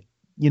money,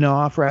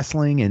 off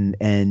wrestling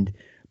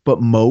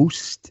but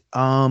most,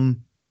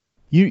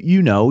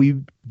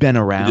 been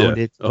around.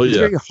 Yeah. It's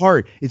very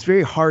hard. It's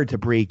very hard to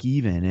break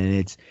even, and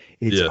it's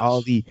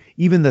all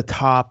even the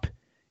top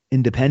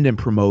independent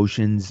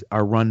promotions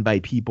are run by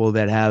people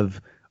that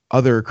have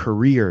other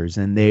careers,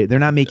 and they're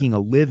not making a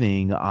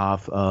living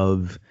off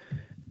of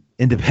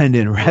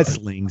independent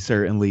wrestling,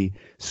 certainly.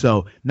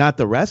 So not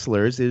the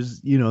wrestlers.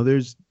 There's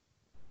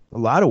a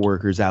lot of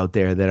workers out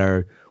there that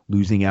are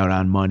losing out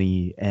on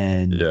money,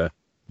 and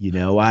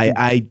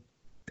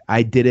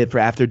I did it for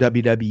after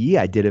WWE.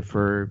 I did it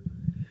for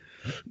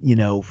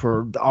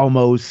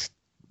almost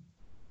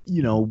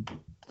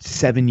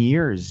 7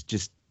 years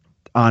just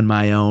on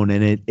my own,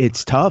 and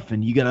it's tough,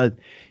 and you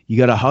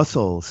gotta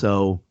hustle.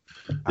 So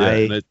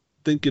and I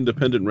think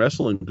independent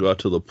wrestling got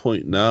to the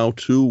point now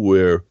too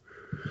where,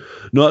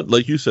 not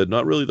like you said,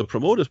 not really the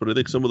promoters, but I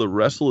think some of the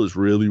wrestlers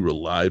really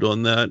relied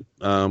on that.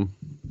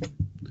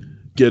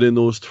 Getting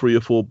those 3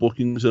 or 4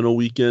 bookings in a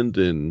weekend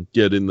and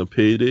getting the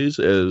paydays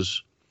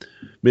as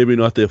maybe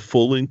not their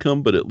full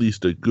income, but at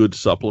least a good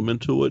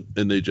supplement to it,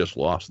 and they just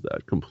lost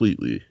that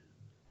completely.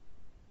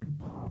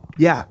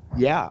 Yeah.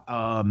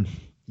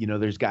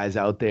 There's guys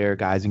out there,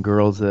 guys and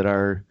girls that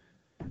are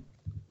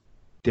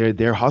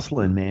they're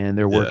hustling, man.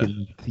 They're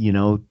working,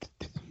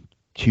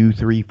 2,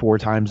 3, 4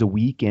 times a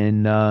week,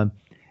 and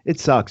it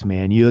sucks,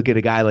 man. You look at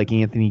a guy like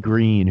Anthony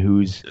Green,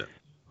 who's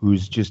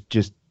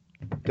just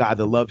God,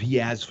 the love he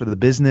has for the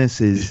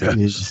business is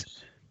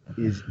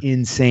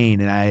insane,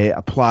 and I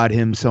applaud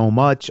him so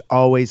much.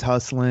 Always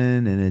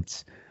hustling, and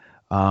it's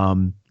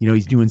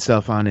he's doing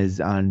stuff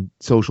on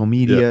social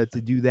media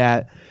to do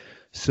that.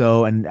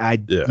 So, and I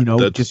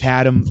just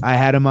had him. I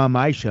had him on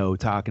my show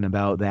talking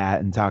about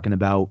that and talking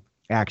about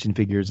action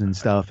figures and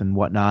stuff and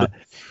whatnot.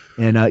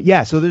 And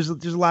so there's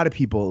a lot of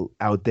people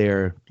out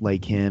there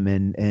like him,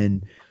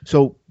 and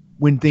so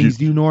when things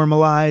do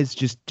normalize,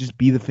 just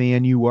be the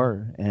fan you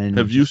were. And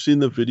have you seen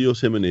the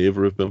videos him and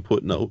Ava have been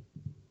putting out?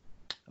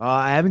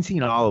 I haven't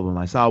seen all of them.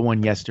 I saw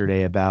one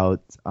yesterday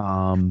about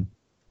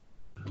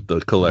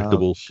the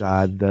collectibles. Oh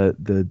God,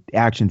 the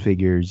action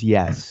figures.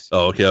 Yes.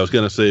 Oh, okay. I was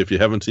gonna say, if you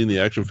haven't seen the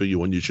action figure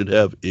one, you should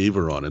have Ava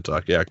on and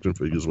talk action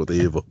figures with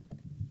Ava.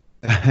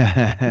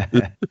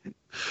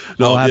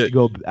 I'll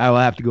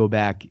have to go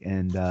back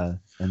and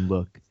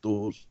look.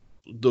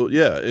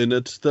 And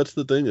that's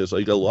the thing is,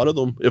 like, a lot of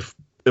them, if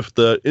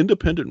the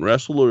independent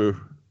wrestler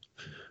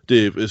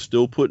Dave is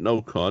still putting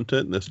out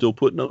content and they're still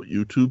putting out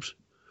YouTubes,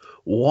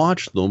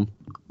 watch them,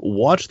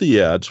 watch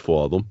the ads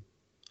for them,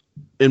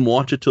 and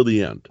watch it till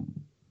the end.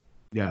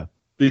 Yeah.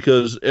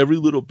 Because every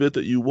little bit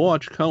that you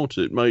watch counts.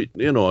 It might,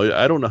 I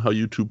don't know how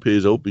YouTube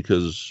pays out,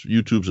 because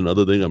YouTube's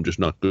another thing I'm just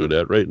not good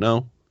at right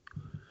now.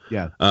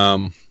 Yeah.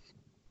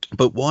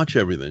 But watch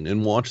everything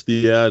and watch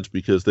the ads,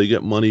 because they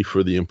get money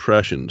for the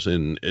impressions,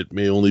 and it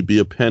may only be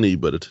a penny,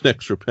 but it's an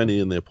extra penny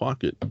in their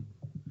pocket.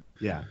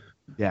 Yeah.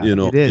 Yeah.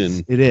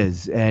 It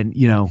is. And,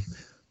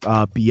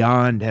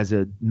 Beyond has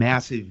a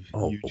massive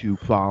YouTube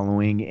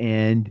following,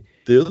 and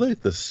they're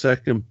like the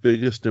second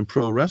biggest in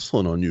pro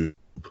wrestling on YouTube.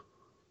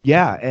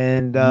 Yeah.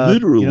 And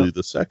literally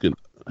the second.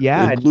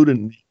 Yeah.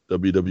 Including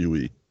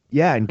WWE.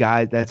 Yeah. And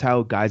that's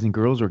how guys and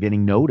girls are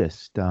getting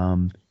noticed.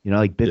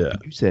 Like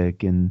Bit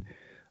Music and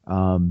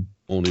Oni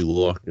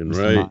Lorcan,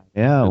 right?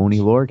 Yeah, Oni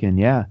Lorcan,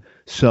 yeah.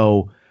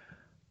 So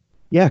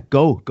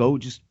go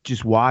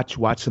just watch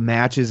some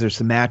matches. There's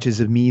some matches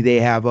of me they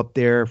have up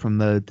there from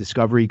the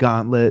Discovery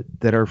Gauntlet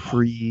that are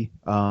free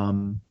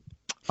on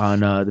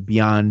the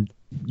Beyond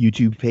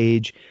YouTube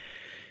page.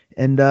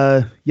 And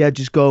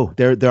just go.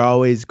 They're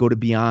always go to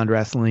Beyond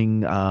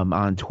Wrestling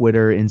on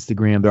Twitter,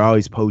 Instagram. They're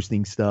always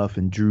posting stuff,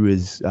 and Drew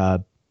is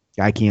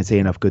I can't say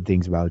enough good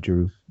things about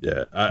Drew.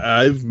 Yeah,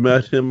 I've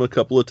met him a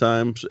couple of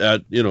times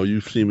at,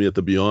 you've seen me at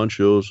the Beyond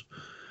shows.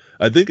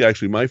 I think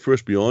actually my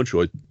first Beyond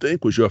show,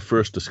 was your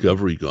first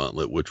Discovery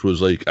Gauntlet, which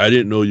was like, I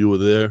didn't know you were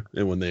there.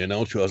 And when they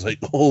announced you, I was like,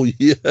 oh,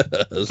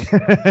 yes.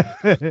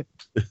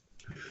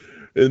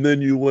 And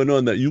then you went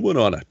on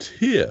a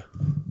tear.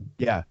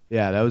 Yeah,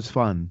 that was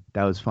fun.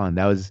 That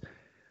was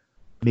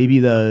maybe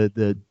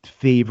the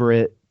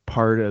favorite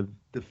part of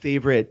the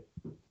favorite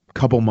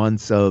couple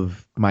months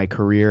of my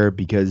career,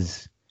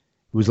 because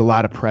it was a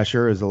lot of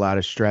pressure. It was a lot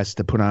of stress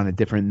to put on a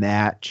different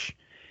match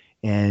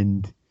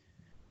and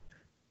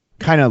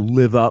kind of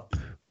live up,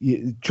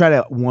 try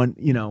to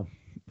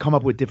come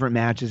up with different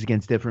matches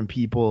against different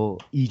people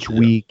each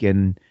week.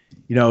 And,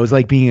 it was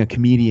like being a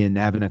comedian,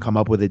 having to come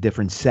up with a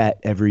different set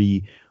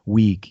every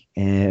week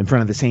and in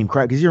front of the same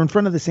crowd, because you're in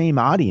front of the same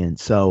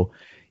audience. So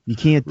you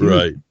can't do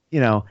it.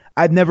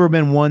 I've never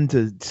been one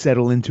to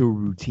settle into a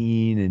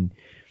routine. And,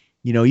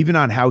 even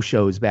on house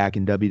shows back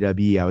in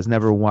WWE, I was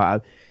never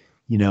one.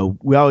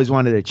 We always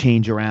wanted to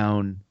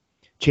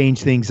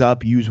change things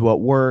up, use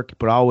what worked,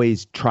 but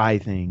always try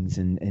things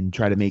and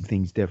try to make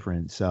things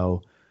different.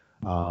 So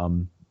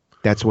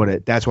that's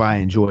why I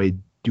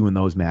enjoyed doing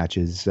those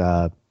matches,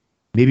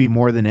 maybe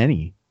more than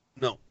any.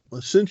 No,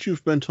 since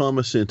you've been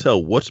Thomas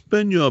Santell, what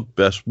do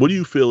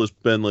you feel has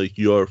been like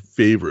your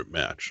favorite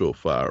match so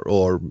far?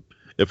 Or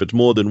if it's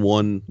more than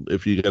one,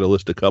 if you got to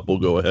list a couple,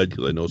 go ahead,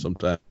 because I know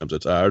sometimes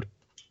it's hard.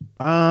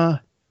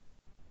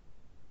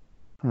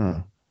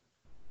 Huh.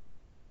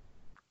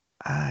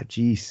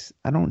 Geez.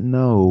 I don't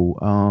know.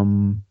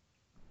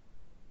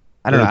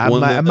 I don't know.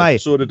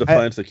 That sort of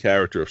defines the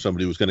character if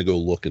somebody was going to go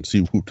look and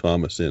see who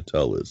Thomas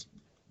Santell is.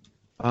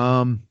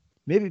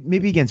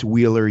 Maybe against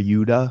Wheeler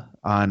Yuta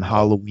on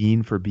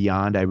Halloween for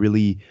Beyond. I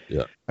really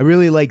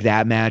like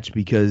that match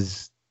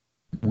because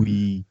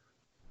it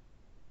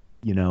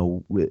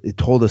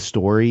told a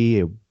story.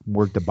 It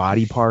worked a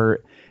body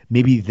part.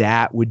 Maybe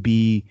that would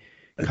be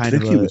I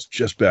think he was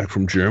just back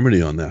from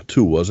Germany on that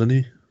too, wasn't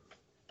he?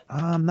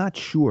 I'm not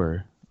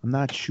sure,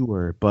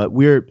 but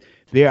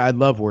I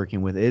love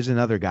working with. There's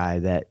another guy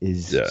that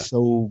is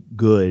so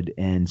good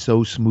and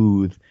so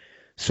smooth,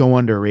 so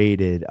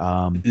underrated.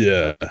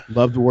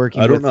 Loved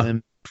working with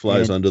him.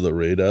 Flies under the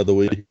radar the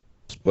way,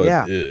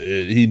 but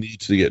he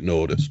needs to get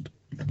noticed.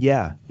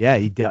 Yeah,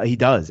 he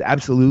does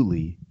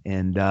absolutely.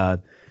 And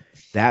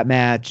that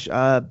match,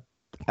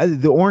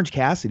 the Orange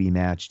Cassidy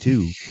match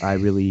too. I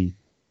really,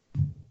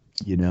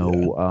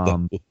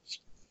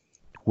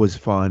 was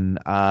fun.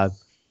 I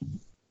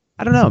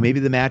don't know. Maybe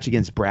the match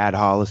against Brad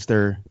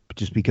Hollister,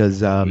 just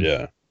because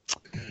I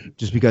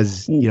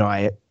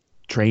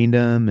trained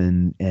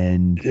him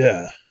and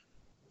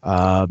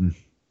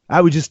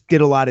I would just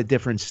get a lot of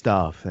different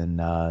stuff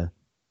and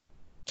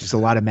just a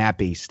lot of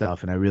mat-based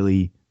stuff, and I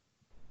really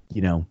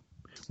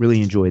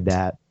enjoyed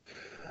that.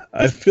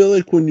 I feel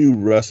like when you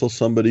wrestle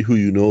somebody who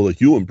like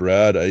you and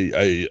Brad,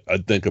 I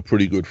think are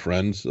pretty good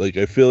friends. Like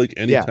I feel like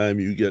anytime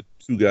you get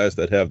two guys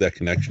that have that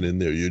connection in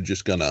there, you're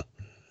just gonna,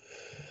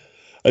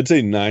 I'd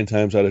say 9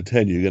 times out of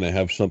 10, you're gonna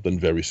have something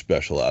very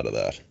special out of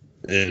that.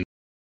 And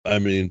I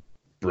mean,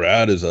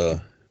 Brad is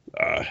a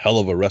hell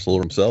of a wrestler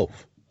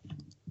himself.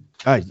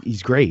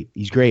 He's great,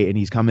 and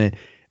he's coming.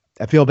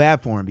 I feel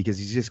bad for him because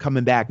he's just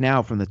coming back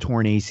now from the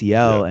torn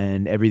ACL,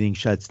 and everything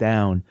shuts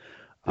down.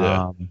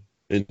 Yeah.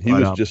 And he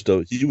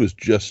was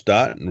just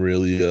starting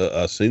really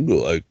a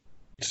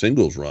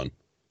singles run.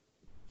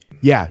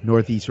 Yeah,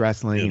 Northeast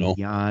Wrestling and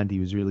beyond.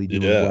 He was really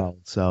doing well.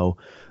 So,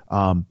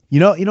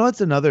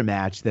 it's another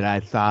match that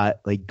I thought,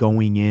 like,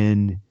 going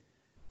in,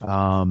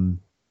 I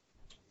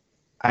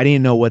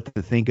didn't know what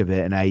to think of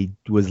it, and I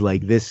was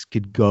like, this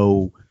could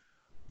go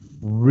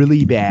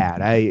really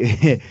bad.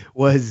 It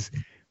was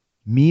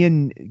me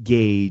and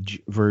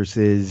Gage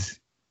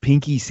versus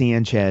Pinky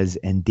Sanchez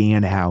and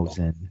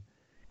Danhausen.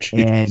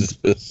 And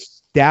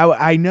that,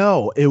 I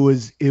know it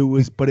was,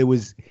 but it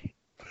was,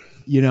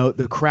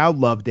 the crowd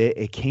loved it.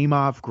 It came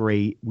off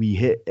great. We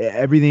hit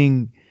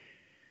everything.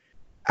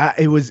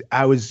 I was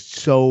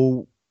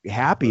so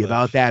happy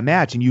about that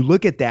match. And you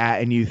look at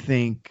that and you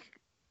think,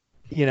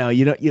 you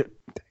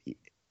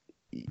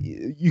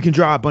can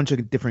draw a bunch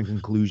of different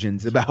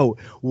conclusions about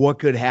what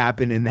could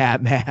happen in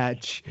that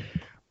match.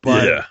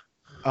 But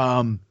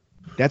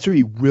that's where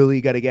you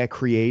really got to get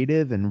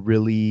creative and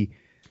really,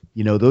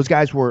 those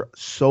guys were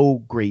so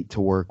great to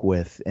work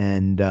with.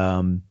 And,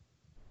 I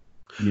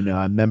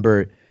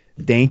remember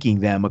thanking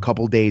them a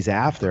couple days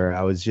after.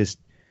 I was just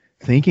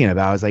thinking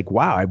about, I was like,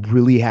 wow, I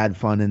really had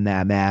fun in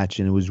that match.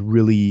 And it was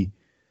really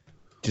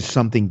just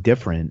something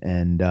different.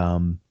 And,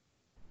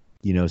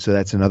 so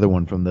that's another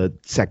one from the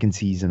second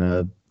season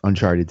of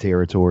Uncharted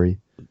Territory.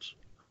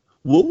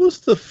 What was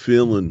the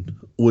feeling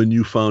when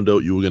you found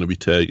out you were going to be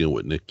tagging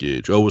with Nick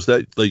Gage? Or was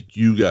that like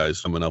you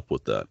guys coming up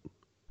with that?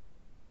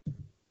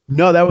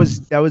 No, that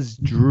was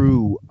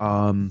Drew.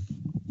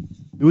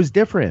 It was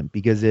different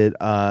because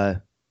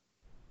I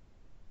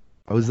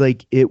was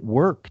like, it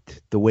worked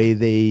the way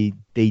they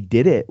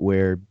did it,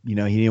 where, he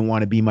didn't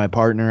want to be my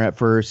partner at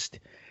first.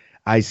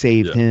 I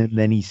saved him,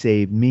 then he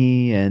saved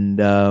me,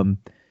 and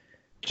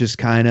just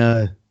kind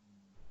of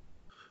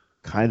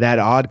that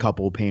odd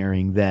couple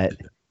pairing that,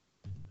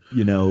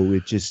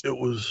 it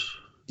was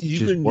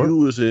even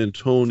you as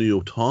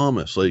Antonio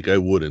Thomas, like I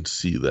wouldn't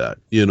see that,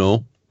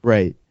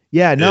 Right.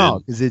 Yeah,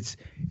 no, because it's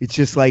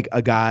just like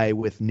a guy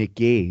with Nick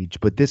Gage,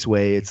 but this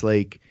way it's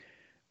like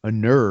a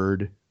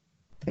nerd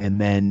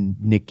and then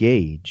Nick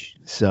Gage.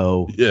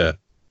 So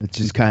it's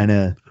just kind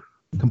of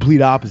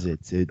complete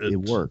opposites. It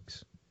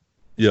works.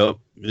 Yep,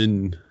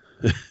 and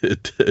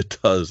it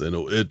does, and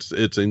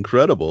it's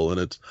incredible. And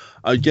it's,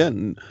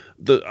 again,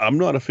 I'm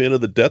not a fan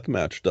of the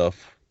deathmatch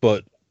stuff,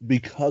 but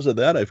because of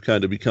that, I've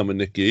kind of become a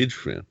Nick Gage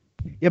fan.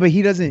 Yeah, but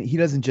he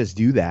doesn't just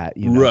do that,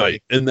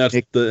 right? And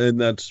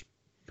that's.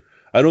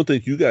 I don't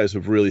think you guys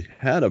have really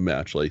had a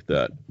match like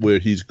that where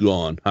he's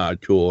gone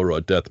hardcore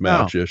or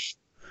deathmatch-ish.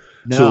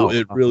 No. So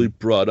it really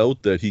brought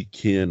out that he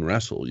can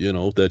wrestle,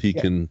 that he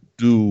can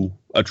do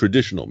a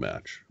traditional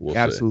match.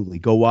 Absolutely.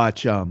 Go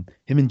watch him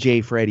and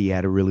Jay Freddy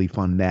had a really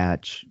fun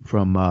match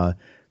from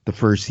the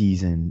first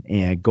season,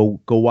 and go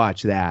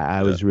watch that.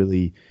 I was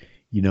really,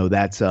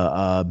 that's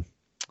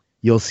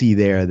you'll see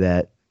there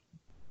that,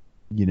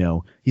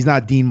 he's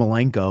not Dean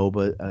Malenko,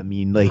 but I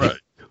mean, like,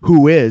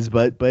 who is,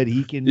 but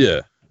he can.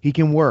 Yeah. He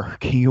can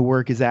work. He can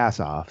work his ass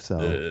off.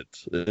 So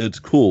it's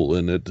cool,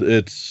 and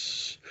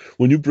it's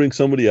when you bring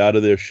somebody out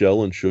of their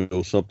shell and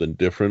show something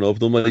different of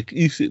them. Like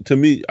to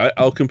me,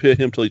 I'll compare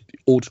him to like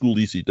old school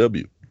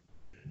ECW.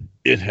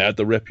 it had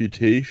the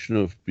reputation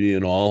of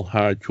being all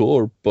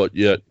hardcore, but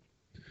yet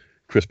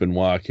Chris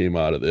Benoit came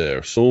out of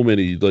there. So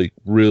many, like,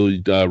 really,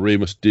 Rey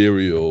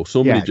Mysterio,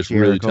 so many just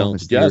Jericho, really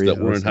talented guys that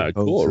weren't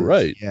hardcore,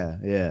 right?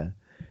 Yeah.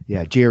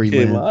 Jerry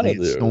Came Lynn, out of Lance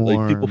there. Storm.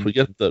 Like, people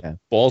forget that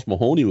Balls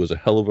Mahoney was a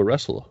hell of a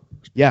wrestler.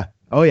 Yeah.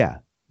 Oh, yeah.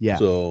 Yeah.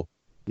 So,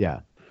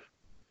 yeah.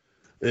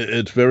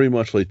 It's very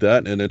much like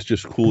that, and it's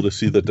just cool to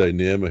see the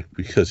dynamic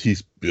because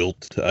he's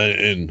built,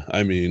 and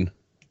I mean,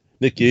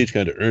 Nick Gage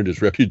kind of earned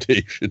his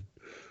reputation.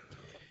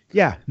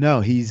 Yeah,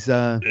 no, he's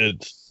no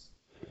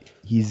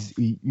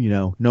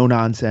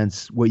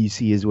nonsense. What you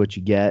see is what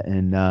you get,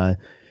 and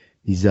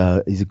he's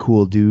a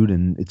cool dude,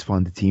 and it's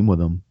fun to team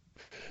with him.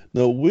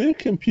 Now, where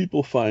can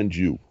people find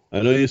you?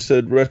 I know you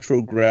said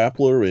Retro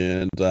Grappler,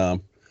 and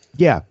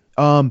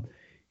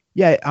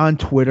on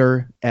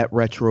Twitter at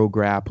Retro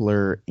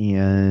Grappler,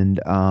 and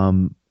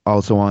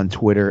also on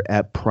Twitter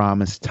at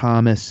Promise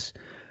Thomas.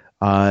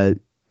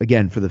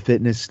 Again, for the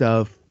fitness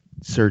stuff,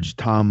 search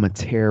Tom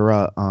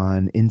Matera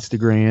on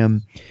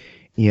Instagram.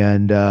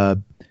 And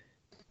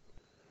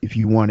if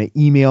you want to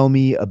email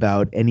me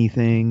about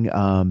anything,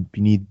 if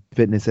you need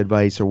fitness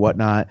advice or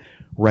whatnot,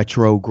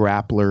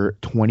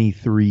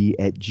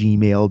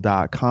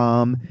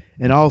 retrograppler23@gmail.com.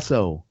 And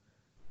also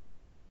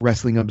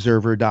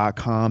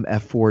WrestlingObserver.com,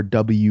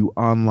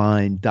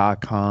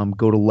 F4WOnline.com.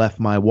 Go to Left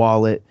My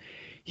Wallet.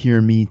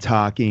 Hear me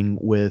talking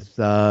with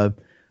a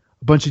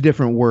bunch of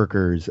different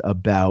workers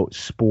about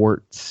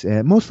sports,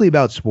 and mostly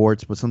about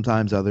sports, but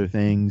sometimes other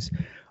things.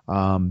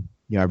 I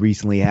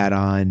recently had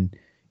on,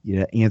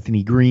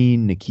 Anthony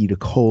Green, Nikita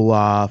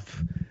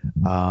Koloff,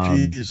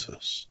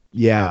 Jesus.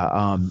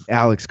 Yeah,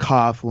 Alex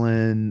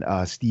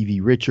Coughlin,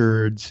 Stevie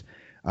Richards.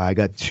 I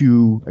got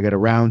a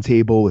round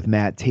table with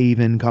Matt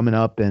Taven coming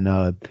up, and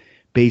a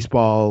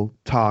baseball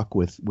talk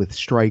with Matt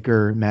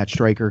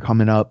Stryker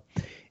coming up,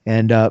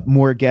 and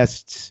more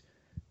guests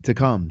to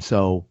come.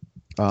 So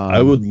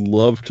I would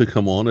love to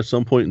come on at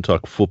some point and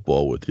talk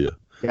football with you.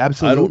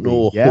 Absolutely. I don't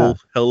know a whole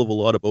hell of a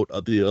lot about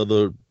the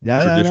other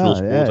traditional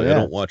sports. I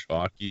don't watch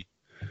hockey,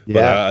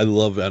 but I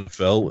love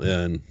NFL,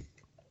 and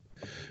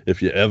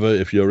if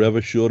you're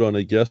ever short on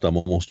a guest, I'm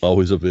almost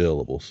always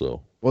available.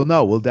 So. Well,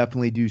 no, we'll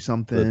definitely do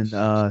something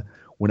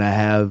when I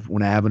have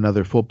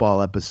another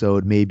football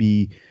episode,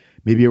 maybe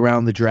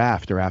around the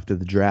draft or after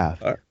the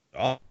draft.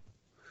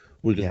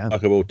 We can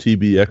talk about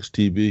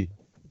TBXTB.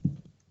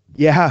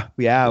 Yeah.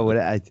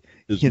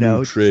 His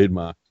new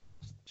trademark.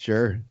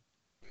 Sure.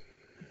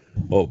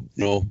 Oh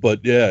no,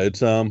 but yeah,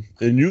 it's and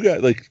you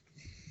got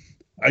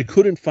I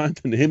couldn't find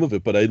the name of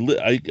it, but I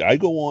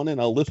go on and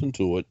I'll listen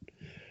to it,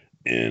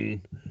 and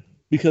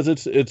because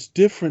it's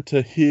different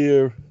to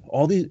hear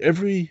all these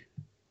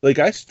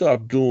I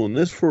stopped doing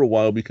this for a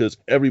while because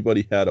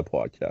everybody had a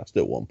podcast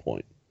at one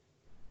point.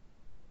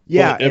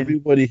 Yeah. But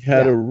everybody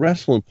had a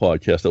wrestling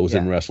podcast that was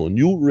in wrestling.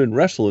 You were in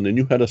wrestling and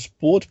you had a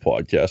sports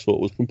podcast, so it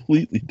was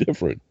completely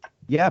different.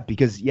 Yeah,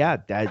 because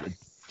that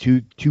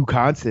two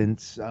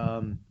constants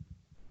in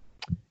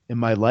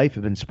my life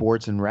have been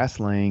sports and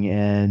wrestling,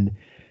 and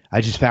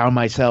I just found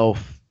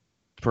myself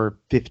for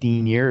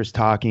 15 years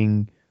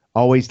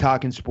always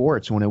talking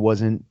sports when it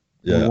wasn't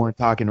we weren't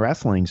talking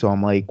wrestling. So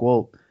I'm like,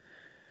 well,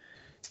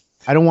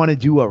 I don't want to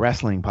do a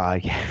wrestling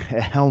podcast.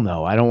 Hell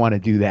no, I don't want to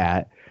do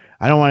that.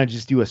 I don't want to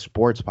just do a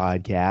sports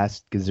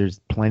podcast because there's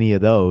plenty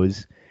of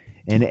those,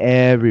 and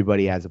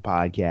everybody has a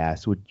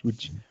podcast,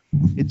 which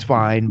it's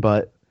fine,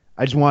 but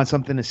I just want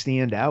something to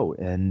stand out,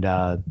 and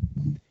so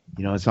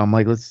I'm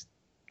like, let's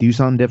do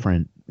something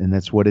different, and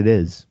that's what it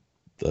is.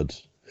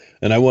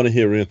 And I want to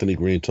hear Anthony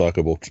Green talk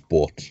about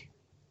sports.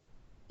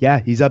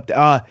 Yeah, he's up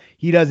to,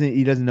 he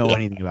doesn't know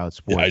anything about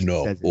sports. Yeah, I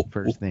know. That's the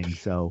first thing.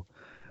 So,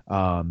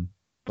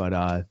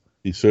 but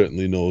he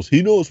certainly knows.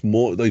 He knows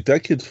more. Like,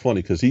 that kid's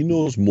funny because he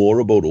knows more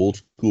about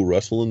old school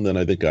wrestling than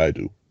I think I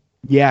do.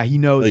 Yeah, he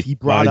knows. He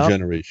brought my up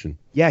generation.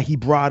 Yeah, he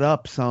brought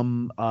up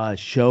some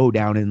show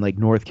down in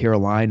North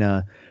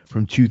Carolina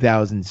from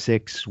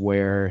 2006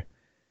 where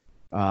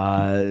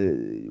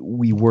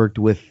we worked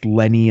with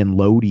Lenny and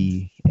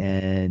Lodi,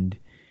 and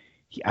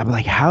I'm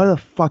like, how the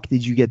fuck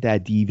did you get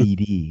that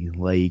DVD?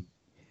 Why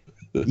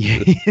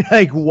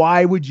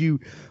would you,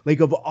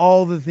 of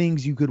all the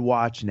things you could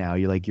watch now,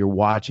 you're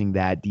watching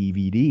that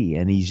DVD,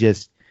 and he's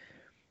just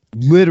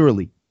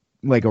literally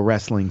like a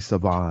wrestling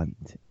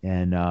savant,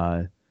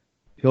 and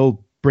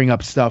he'll bring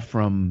up stuff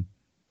from,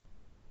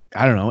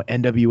 I don't know,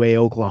 NWA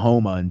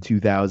Oklahoma in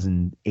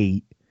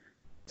 2008.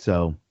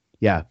 So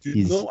yeah,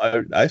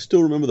 I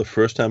still remember the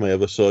first time I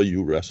ever saw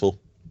you wrestle.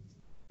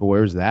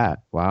 Where's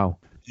that? Wow.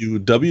 You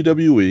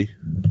WWE.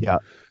 Yeah.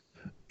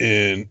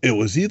 And it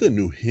was either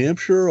New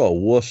Hampshire or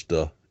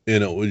Worcester.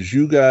 And it was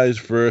you guys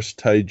versus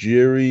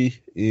Tajiri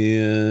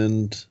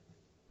and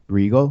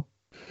Regal?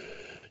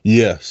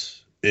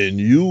 Yes. And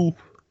you,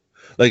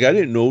 I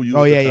didn't know you.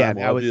 Oh, at the yeah.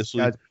 time,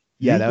 obviously. That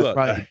was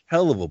probably a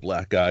hell of a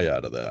black guy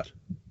out of that.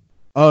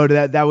 Oh,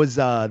 that was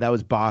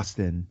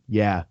Boston.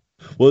 Yeah.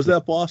 Was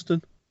that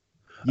Boston?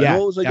 Yeah. I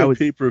know it was a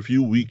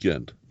pay-per-view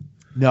weekend.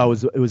 No,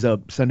 it was a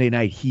Sunday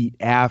Night Heat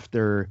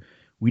after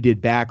we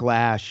did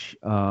Backlash.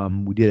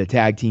 We did a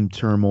tag team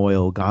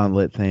turmoil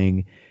gauntlet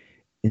thing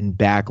in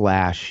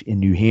Backlash in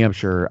New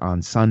Hampshire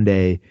on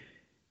Sunday.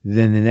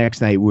 Then the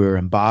next night we were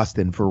in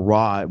Boston for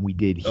Raw, and we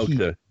did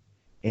Heat. Okay.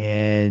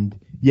 And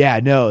yeah,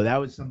 no, that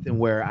was something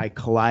where I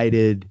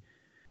collided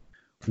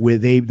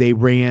with they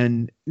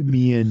ran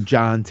me and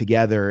John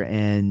together,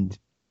 and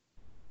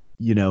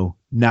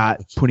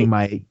not putting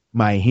my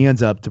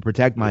hands up to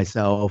protect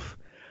myself.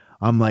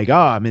 I'm like, oh,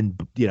 I'm in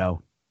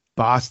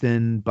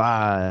Boston,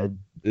 like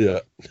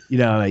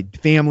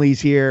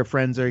family's here,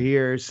 friends are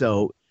here,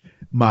 so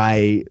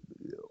my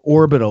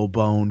orbital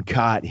bone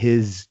caught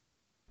his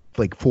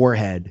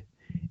forehead,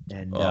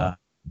 and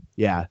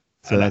yeah.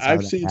 So and that's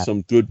I've seen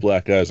some good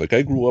black guys. Like,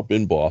 I grew up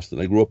in Boston.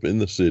 I grew up in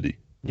the city.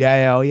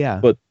 Yeah.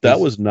 But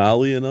that was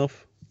gnarly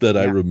enough that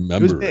I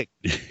remember. It was big.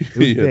 It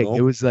was big.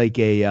 It was like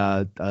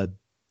I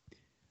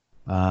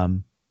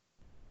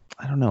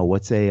don't know,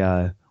 what's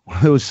one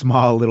of those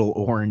small little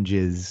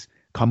oranges,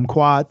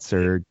 kumquats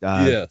or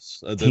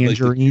yes,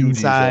 tangerine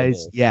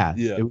size. Yeah.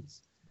 It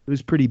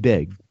was pretty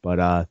big, but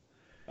I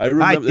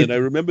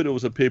remember there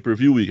was a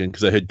pay-per-view weekend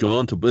because I had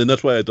gone to, and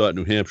that's why I thought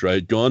New Hampshire. I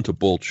had gone to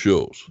both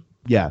shows.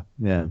 Yeah.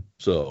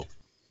 So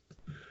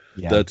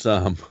that's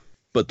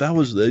but that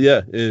was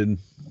and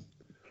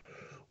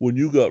when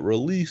you got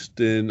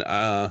released, and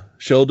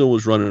Sheldon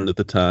was running at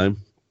the time,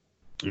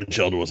 and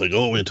Sheldon was like,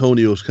 "Oh,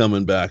 Antonio's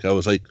coming back." I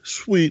was like,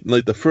 "Sweet!"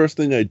 And the first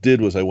thing I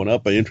did was I went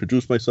up, I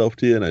introduced myself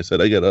to you, and I said,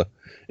 "I got a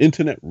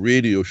internet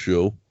radio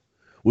show.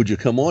 Would you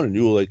come on?" And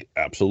you were like,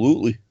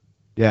 "Absolutely."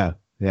 Yeah.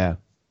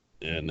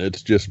 And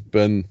it's just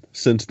been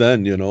since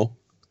then,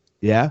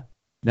 Yeah.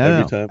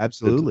 Every time.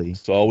 Absolutely.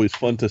 It's always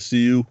fun to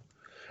see you.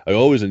 I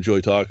always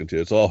enjoy talking to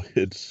you.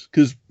 It's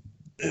because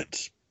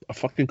it's a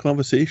fucking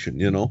conversation,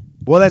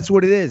 Well, that's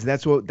what it is.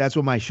 That's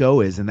what my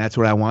show is, and that's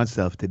what I want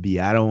stuff to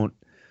be. I don't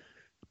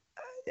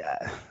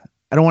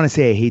want to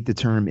say I hate the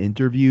term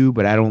interview,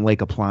 but I don't like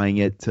applying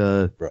it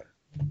to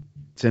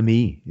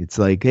me. It's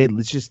like, hey,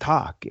 let's just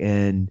talk,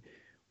 and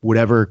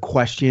whatever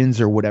questions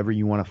or whatever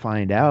you want to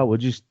find out, we'll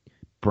just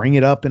bring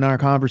it up in our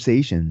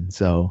conversation.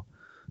 So,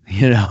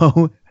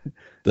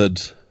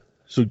 That's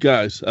so,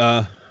 guys.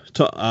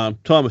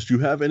 Thomas, do you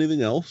have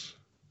anything else?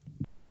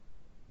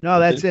 No,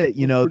 that's it.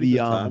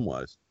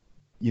 Time-wise.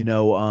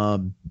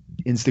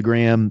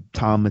 Instagram,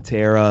 Tom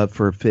Matera,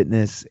 for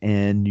fitness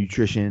and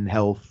nutrition,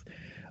 health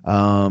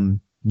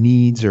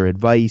needs or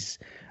advice.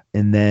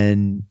 And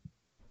then,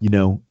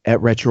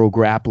 at Retro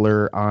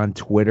Grappler on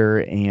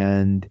Twitter,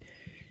 and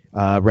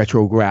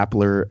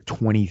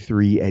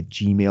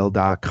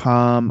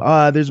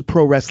retrograppler23@gmail.com. There's a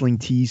Pro Wrestling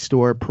Tees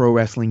store,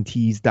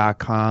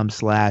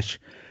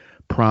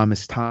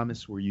 prowrestlingtees.com/Promise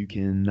Thomas, where you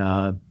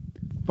can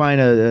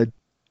find a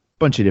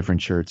bunch of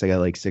different shirts. I got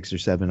like 6 or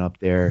 7 up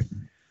there.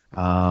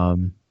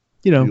 The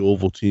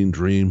Ovaltine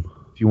Dream.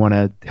 If you want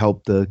to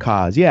help the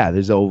cause,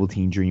 there's the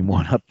Ovaltine Dream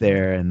one up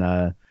there, and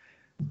a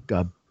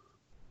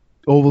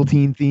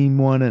Ovaltine themed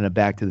one, and a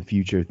Back to the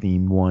Future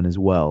themed one as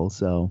well.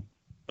 So,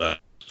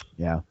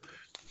 yeah.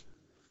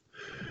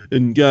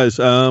 And guys,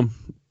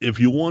 if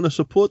you want to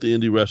support the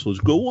indie wrestlers,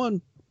 go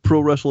on Pro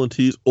Wrestling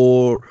Tees,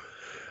 or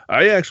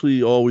I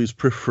actually always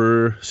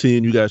prefer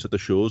seeing you guys at the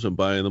shows and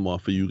buying them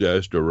off of you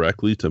guys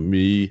directly. To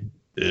me,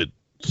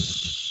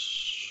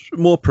 it's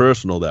more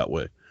personal that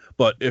way.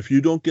 But if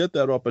you don't get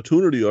that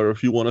opportunity, or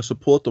if you want to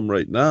support them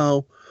right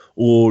now,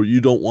 or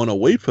you don't want to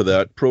wait for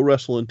that,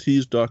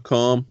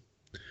 prowrestlingtees.com.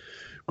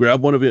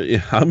 Grab one of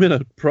it. I'm going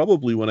to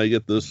probably, when I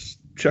get this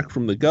check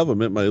from the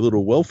government, my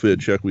little welfare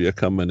check we are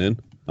coming in,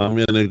 I'm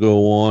going to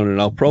go on and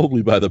I'll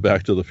probably buy the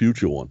Back to the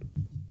Future one.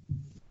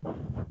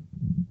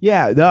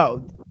 Yeah,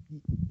 no,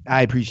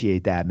 I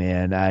appreciate that,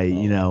 man.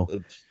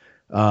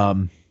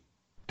 I'm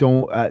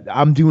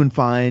doing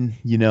fine,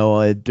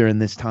 during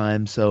this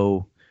time.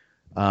 So,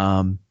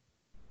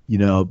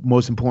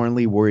 most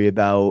importantly, worry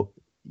about,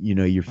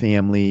 your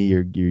family,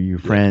 your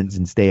friends,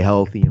 and stay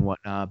healthy and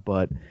whatnot.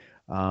 But,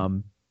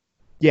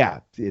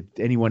 if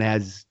anyone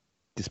has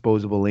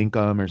disposable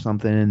income or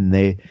something, and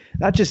they,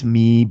 not just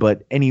me,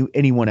 but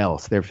anyone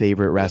else, their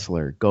favorite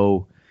wrestler,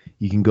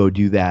 you can go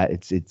do that.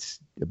 It's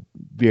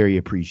very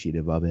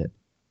appreciative of it.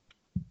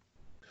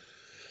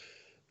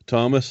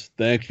 Thomas,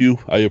 thank you.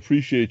 I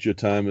appreciate your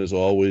time as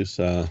always.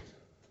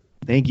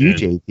 Thank you,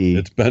 JT.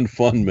 It's been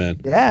fun,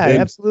 man. Yeah,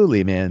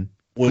 absolutely, man.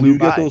 When you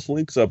get those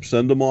links up,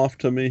 send them off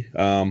to me,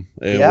 and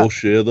we'll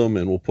share them,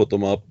 and we'll put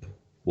them up.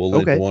 We'll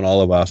link them on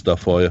all of our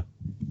stuff for you.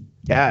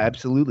 Yeah,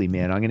 absolutely,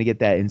 man. I'm going to get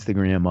that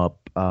Instagram up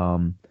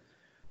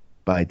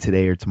by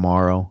today or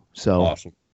tomorrow. So awesome.